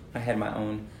recently. I had my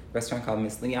own restaurant called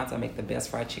Miss Leon's. I make the best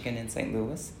fried chicken in St.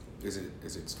 Louis. Is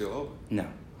it still open? No.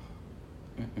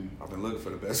 Mm-mm. I've been looking for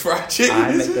the best fried chicken.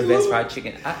 I make the best fried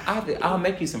chicken. I'll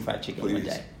make you some fried chicken one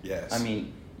day. Yes. I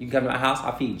mean, you can come to my house.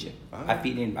 I'll feed you. Uh-huh. I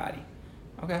feed anybody.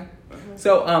 Okay. Uh-huh.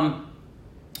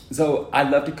 So I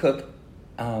love to cook.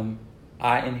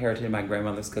 I inherited my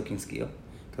grandmother's cooking skill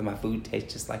because my food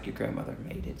tastes just like your grandmother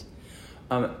made it.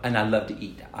 And I love to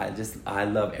eat. I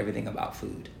love everything about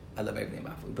food. But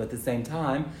at the same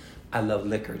time, I love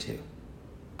liquor too.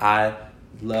 I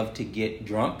love to get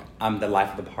drunk. I'm the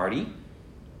life of the party.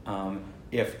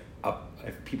 If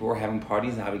people were having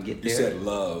parties, I would get there. You said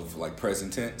love, like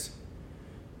present tense?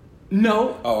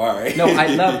 No. Oh, all right. No, I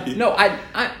love. No,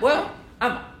 well,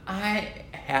 I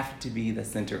have to be the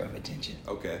center of attention.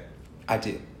 Okay. I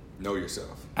do. Know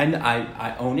yourself.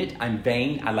 I own it. I'm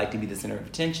vain. I like to be the center of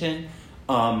attention.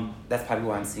 That's probably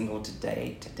why I'm single to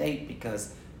date,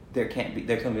 because there can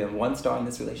be one star in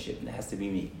this relationship, and it has to be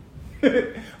me.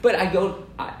 But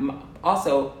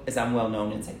also, as I'm well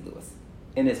known in St. Louis,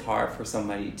 and it's hard for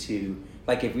somebody to,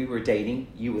 like, if we were dating,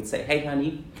 you would say, "Hey,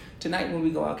 honey, tonight when we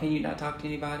go out, can you not talk to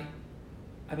anybody?"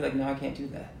 I'd be like, "No, I can't do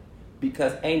that,"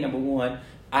 because number one,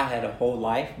 I had a whole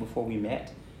life before we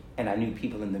met, and I knew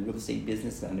people in the real estate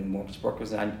business, and I knew mortgage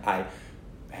brokers, and I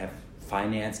have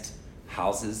financed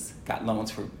houses, got loans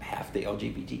for half the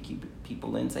LGBTQ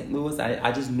people in St. Louis.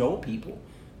 I just know people,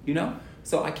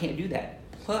 so I can't do that.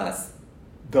 Plus,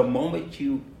 the moment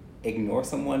you ignore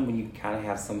someone when you kind of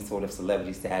have some sort of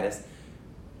celebrity status,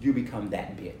 you become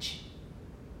that bitch.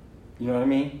 You know what I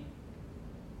mean?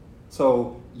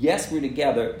 So, yes, we're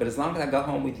together, but as long as I go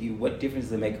home with you, what difference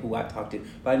does it make who I talk to?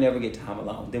 If I never get time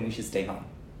alone, then we should stay home.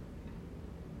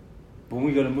 But when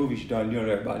we go to movies,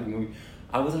 everybody movie.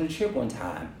 I was on a trip one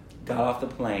time, got off the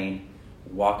plane,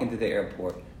 walking through the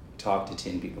airport, talked to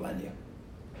 10 people I knew.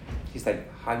 He's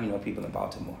like, "How do you know people in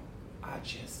Baltimore?" I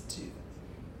just do.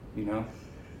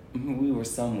 We were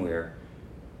somewhere.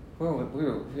 We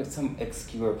were some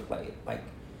obscure place, like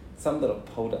some little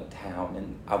podunk town,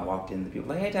 and I walked in, the people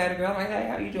like, "Hey, Tiger Girl," I'm like, "Hey,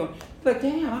 how you doing?" He's like,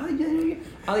 "Damn, how you doing?"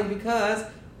 I'm like, "Because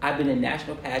I've been in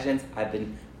national pageants, I've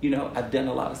been, I've done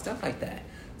a lot of stuff like that."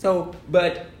 So,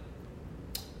 but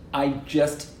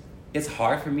it's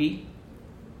hard for me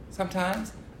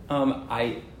sometimes.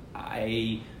 I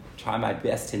try my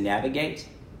best to navigate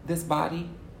this body.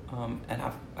 And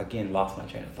I've, again, lost my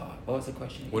train of thought. What was the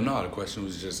question again? Well, no, the question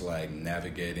was just like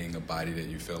navigating a body that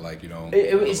you feel like you don't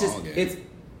belong in.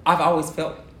 I've always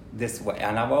felt this way,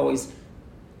 and I've always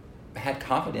had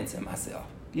confidence in myself.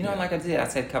 Like I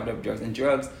said, covered up drugs. And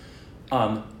drugs,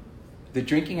 the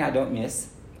drinking I don't miss.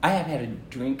 I haven't had a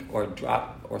drink or a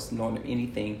drop or snort of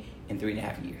anything in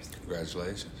 3.5 years.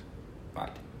 Congratulations.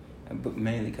 Right. But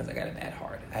mainly because I got a bad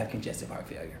heart. I have congestive heart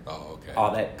failure. Oh, okay.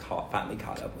 All that finally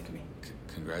caught up with me.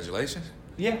 Congratulations.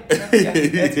 Yeah,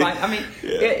 it's fine. I mean,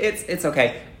 it's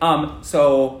okay.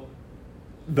 So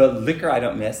the liquor I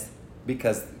don't miss,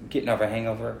 because getting over a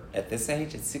hangover at this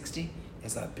age, at 60,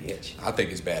 is a bitch. I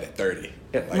think it's bad at 30.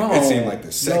 It seemed like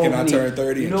the second I turned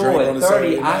 30 and drank on the at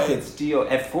 30, Saturday I could steal.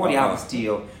 At 40, I would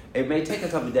steal. It may take a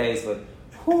couple of days, but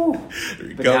whew.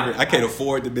 Recovery. I can't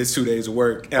afford to miss 2 days of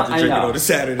work after drinking on a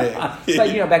Saturday.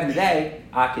 But back in the day,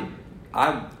 I could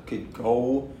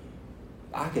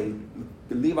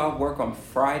leave off work on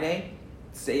Friday,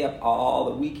 stay up all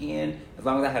the weekend, as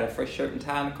long as I had a fresh shirt and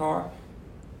tie in the car,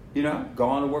 go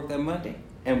on to work that Monday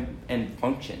and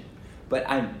function. But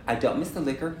I don't miss the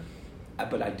liquor,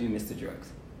 but I do miss the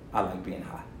drugs. I like being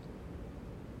high.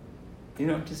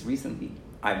 Just recently,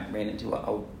 I ran into an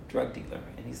old drug dealer,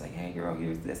 and he's like, "Hey, girl,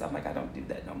 here's this." I'm like, "I don't do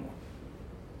that no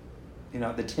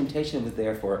more." The temptation was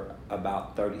there for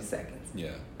about 30 seconds.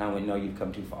 Yeah. And I went, "No, you've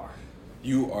come too far."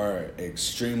 You are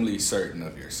extremely certain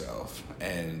of yourself,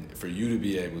 and for you to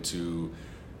be able to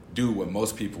do what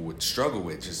most people would struggle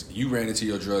with, just you ran into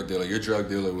your drug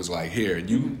dealer was like, "Here," and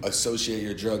you associate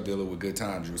your drug dealer with good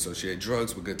times, you associate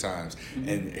drugs with good times,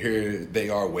 and here they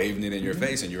are waving it in your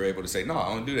face, and you're able to say, "No, I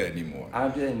don't do that anymore." I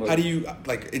don't do that anymore. How do you,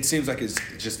 it seems like it's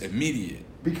just immediate.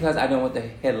 Because I don't want the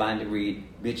headline to read,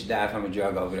 "Bitch died from a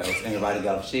drug overdose," and everybody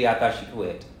goes, I thought she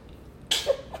quit.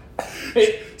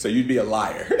 So you'd be a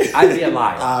liar. I'd be a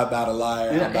liar. I'm not a liar.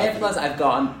 And plus, I've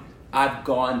gone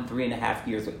 3.5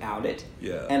 years without it.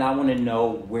 Yeah. And I want to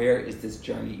know, where is this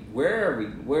journey? Where are we?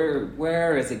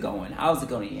 Where is it going? How is it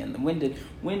going to end?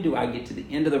 When do I get to the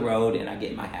end of the road and I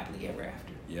get my happily ever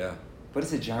after? Yeah. But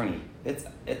it's a journey.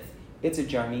 It's a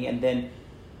journey, and then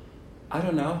I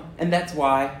don't know, and that's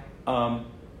why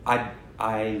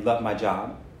I love my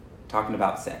job, talking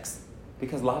about sex,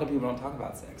 because a lot of people don't talk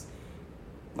about sex.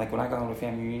 Like when I go home to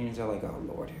family reunions, they're like, "Oh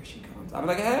Lord, here she comes." I'm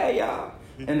like, "Hey, y'all,"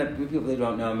 and the people that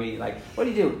don't know me, like, "What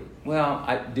do you do?" "Well,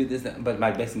 I do this," but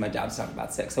basically my job is talking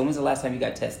about sex. So when's the last time you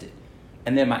got tested?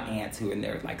 And then my aunts who are in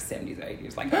their like 70s or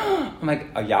 80s, like, I'm like,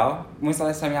 "Are y'all? When's the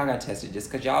last time y'all got tested? Just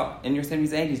because y'all in your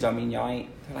 70s, 80s don't mean y'all ain't."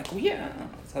 They're like, "Well, yeah."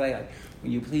 So they like,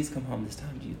 "Will you please come home this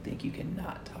time? Do you think you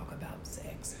cannot talk about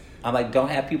sex?" I'm like, "Don't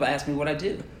have people ask me what I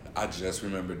do." I just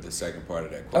remembered the second part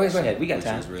of that question. Oh, wait, go ahead. We got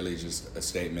time. Which was really just a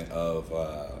statement of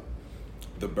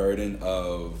the burden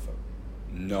of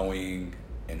knowing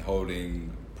and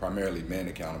holding primarily men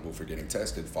accountable for getting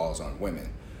tested falls on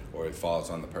women, or it falls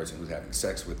on the person who's having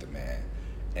sex with the man.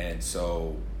 And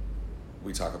so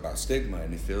we talk about stigma,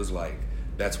 and it feels like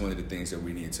that's one of the things that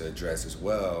we need to address as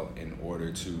well in order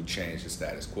to change the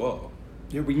status quo.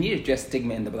 Yeah, we need to address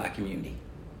stigma in the Black community.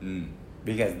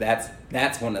 Because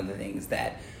that's one of the things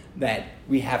that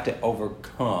we have to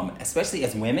overcome, especially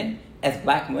as women, as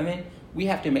Black women. We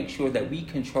have to make sure that we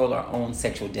control our own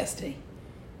sexual destiny.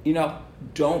 You know,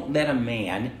 don't let a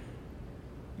man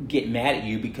get mad at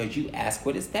you because you ask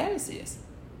what his status is.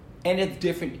 And it's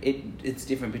different. It's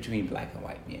different between Black and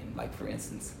white men. Like, for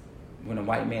instance, when a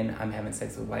white man, I'm having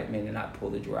sex with a white man, and I pull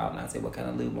the drawer out and I say, what kind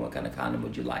of lube and what kind of condom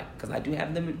would you like? Because I do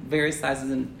have them in various sizes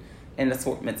and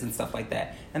assortments and stuff like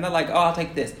that. And they're like, oh, I'll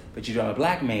take this. But you don't, a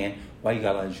Black man, why you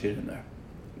got all that shit in there?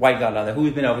 Why you got all that?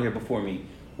 Who's been over here before me?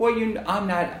 Well,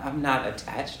 I'm not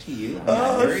attached to you. I'm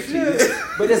not married to you.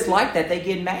 But it's like that. They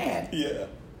get mad. Yeah.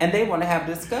 And they want to have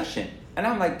a discussion. And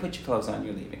I'm like, put your clothes on,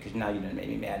 you're leaving. Because now you done made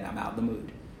me mad and I'm out of the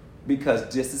mood.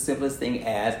 Because just the simplest thing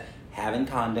as having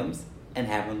condoms and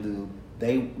having lube,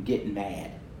 they get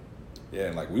mad. Yeah,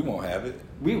 and like, we won't have it.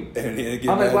 I'm Get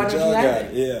like, why don't you have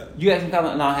it? Yeah. You have some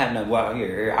condom? No, I have none. Well,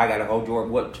 here, I got a whole drawer.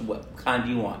 What kind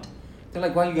do you want? They're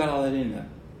like, why you got all that in there?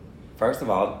 First of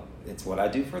all, it's what I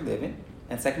do for a living.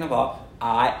 And second of all,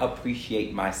 I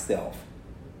appreciate myself.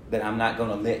 That I'm not going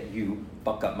to let you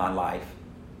fuck up my life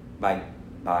by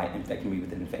infecting me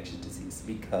with an infectious disease,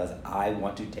 because I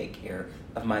want to take care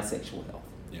of my sexual health.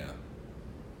 Yeah.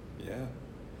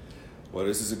 Well,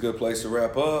 this is a good place to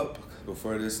wrap up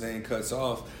before this thing cuts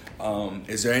off.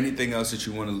 Is there anything else that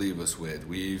you want to leave us with?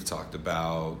 We've talked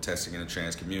about testing in the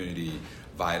trans community,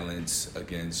 violence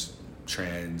against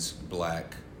trans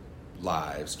Black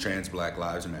lives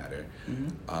matter.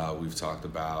 Mm-hmm. We've talked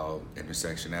about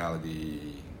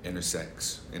intersectionality,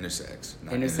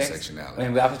 intersectionality.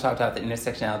 And we also talked about the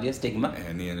intersectionality of stigma.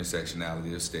 And the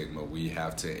intersectionality of stigma. We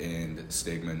have to end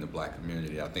stigma in the Black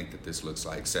community. I think that this looks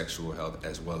like sexual health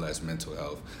as well as mental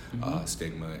health,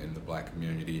 stigma in the Black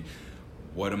community.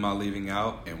 What am I leaving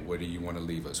out, and what do you want to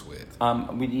leave us with?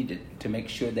 We need to make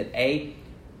sure that you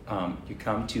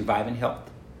come to Vivint Health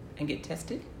and get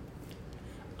tested.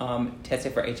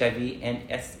 Tested for HIV and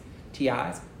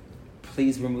STIs.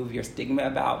 Please remove your stigma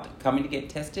about coming to get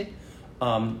tested,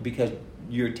 because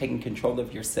you're taking control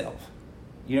of yourself.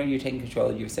 You're taking control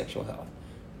of your sexual health.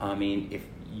 I mean, if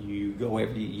you go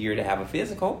every year to have a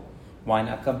physical, why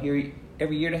not come here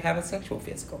every year to have a sexual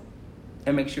physical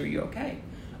and make sure you're okay?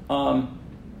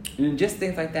 And just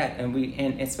things like that.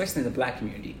 And especially in the Black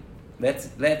community, let's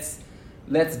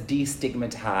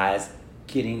destigmatize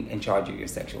getting in charge of your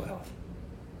sexual health.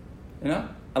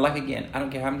 Like, again, I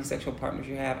don't care how many sexual partners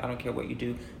you have. I don't care what you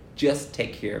do. Just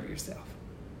take care of yourself.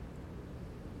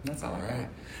 That's all I got.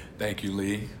 Thank you,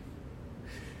 Lee.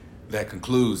 That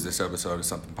concludes this episode of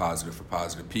Something Positive for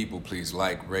Positive People. Please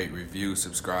like, rate, review,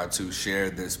 subscribe to, share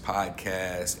this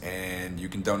podcast. And you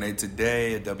can donate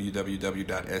today at www.spfpp.org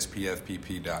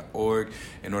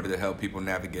in order to help people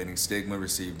navigating stigma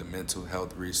receive the mental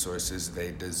health resources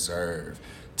they deserve.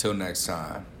 Till next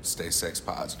time, stay sex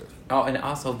positive. Oh, and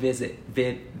also visit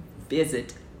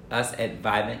us at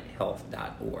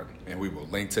vivanthealth.org. And we will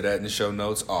link to that in the show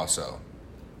notes also.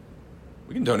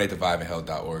 We can donate to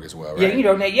vivanthealth.org as well, right? Yeah, you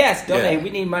donate. Yes, donate. Yeah. We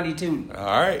need money too.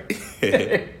 All right.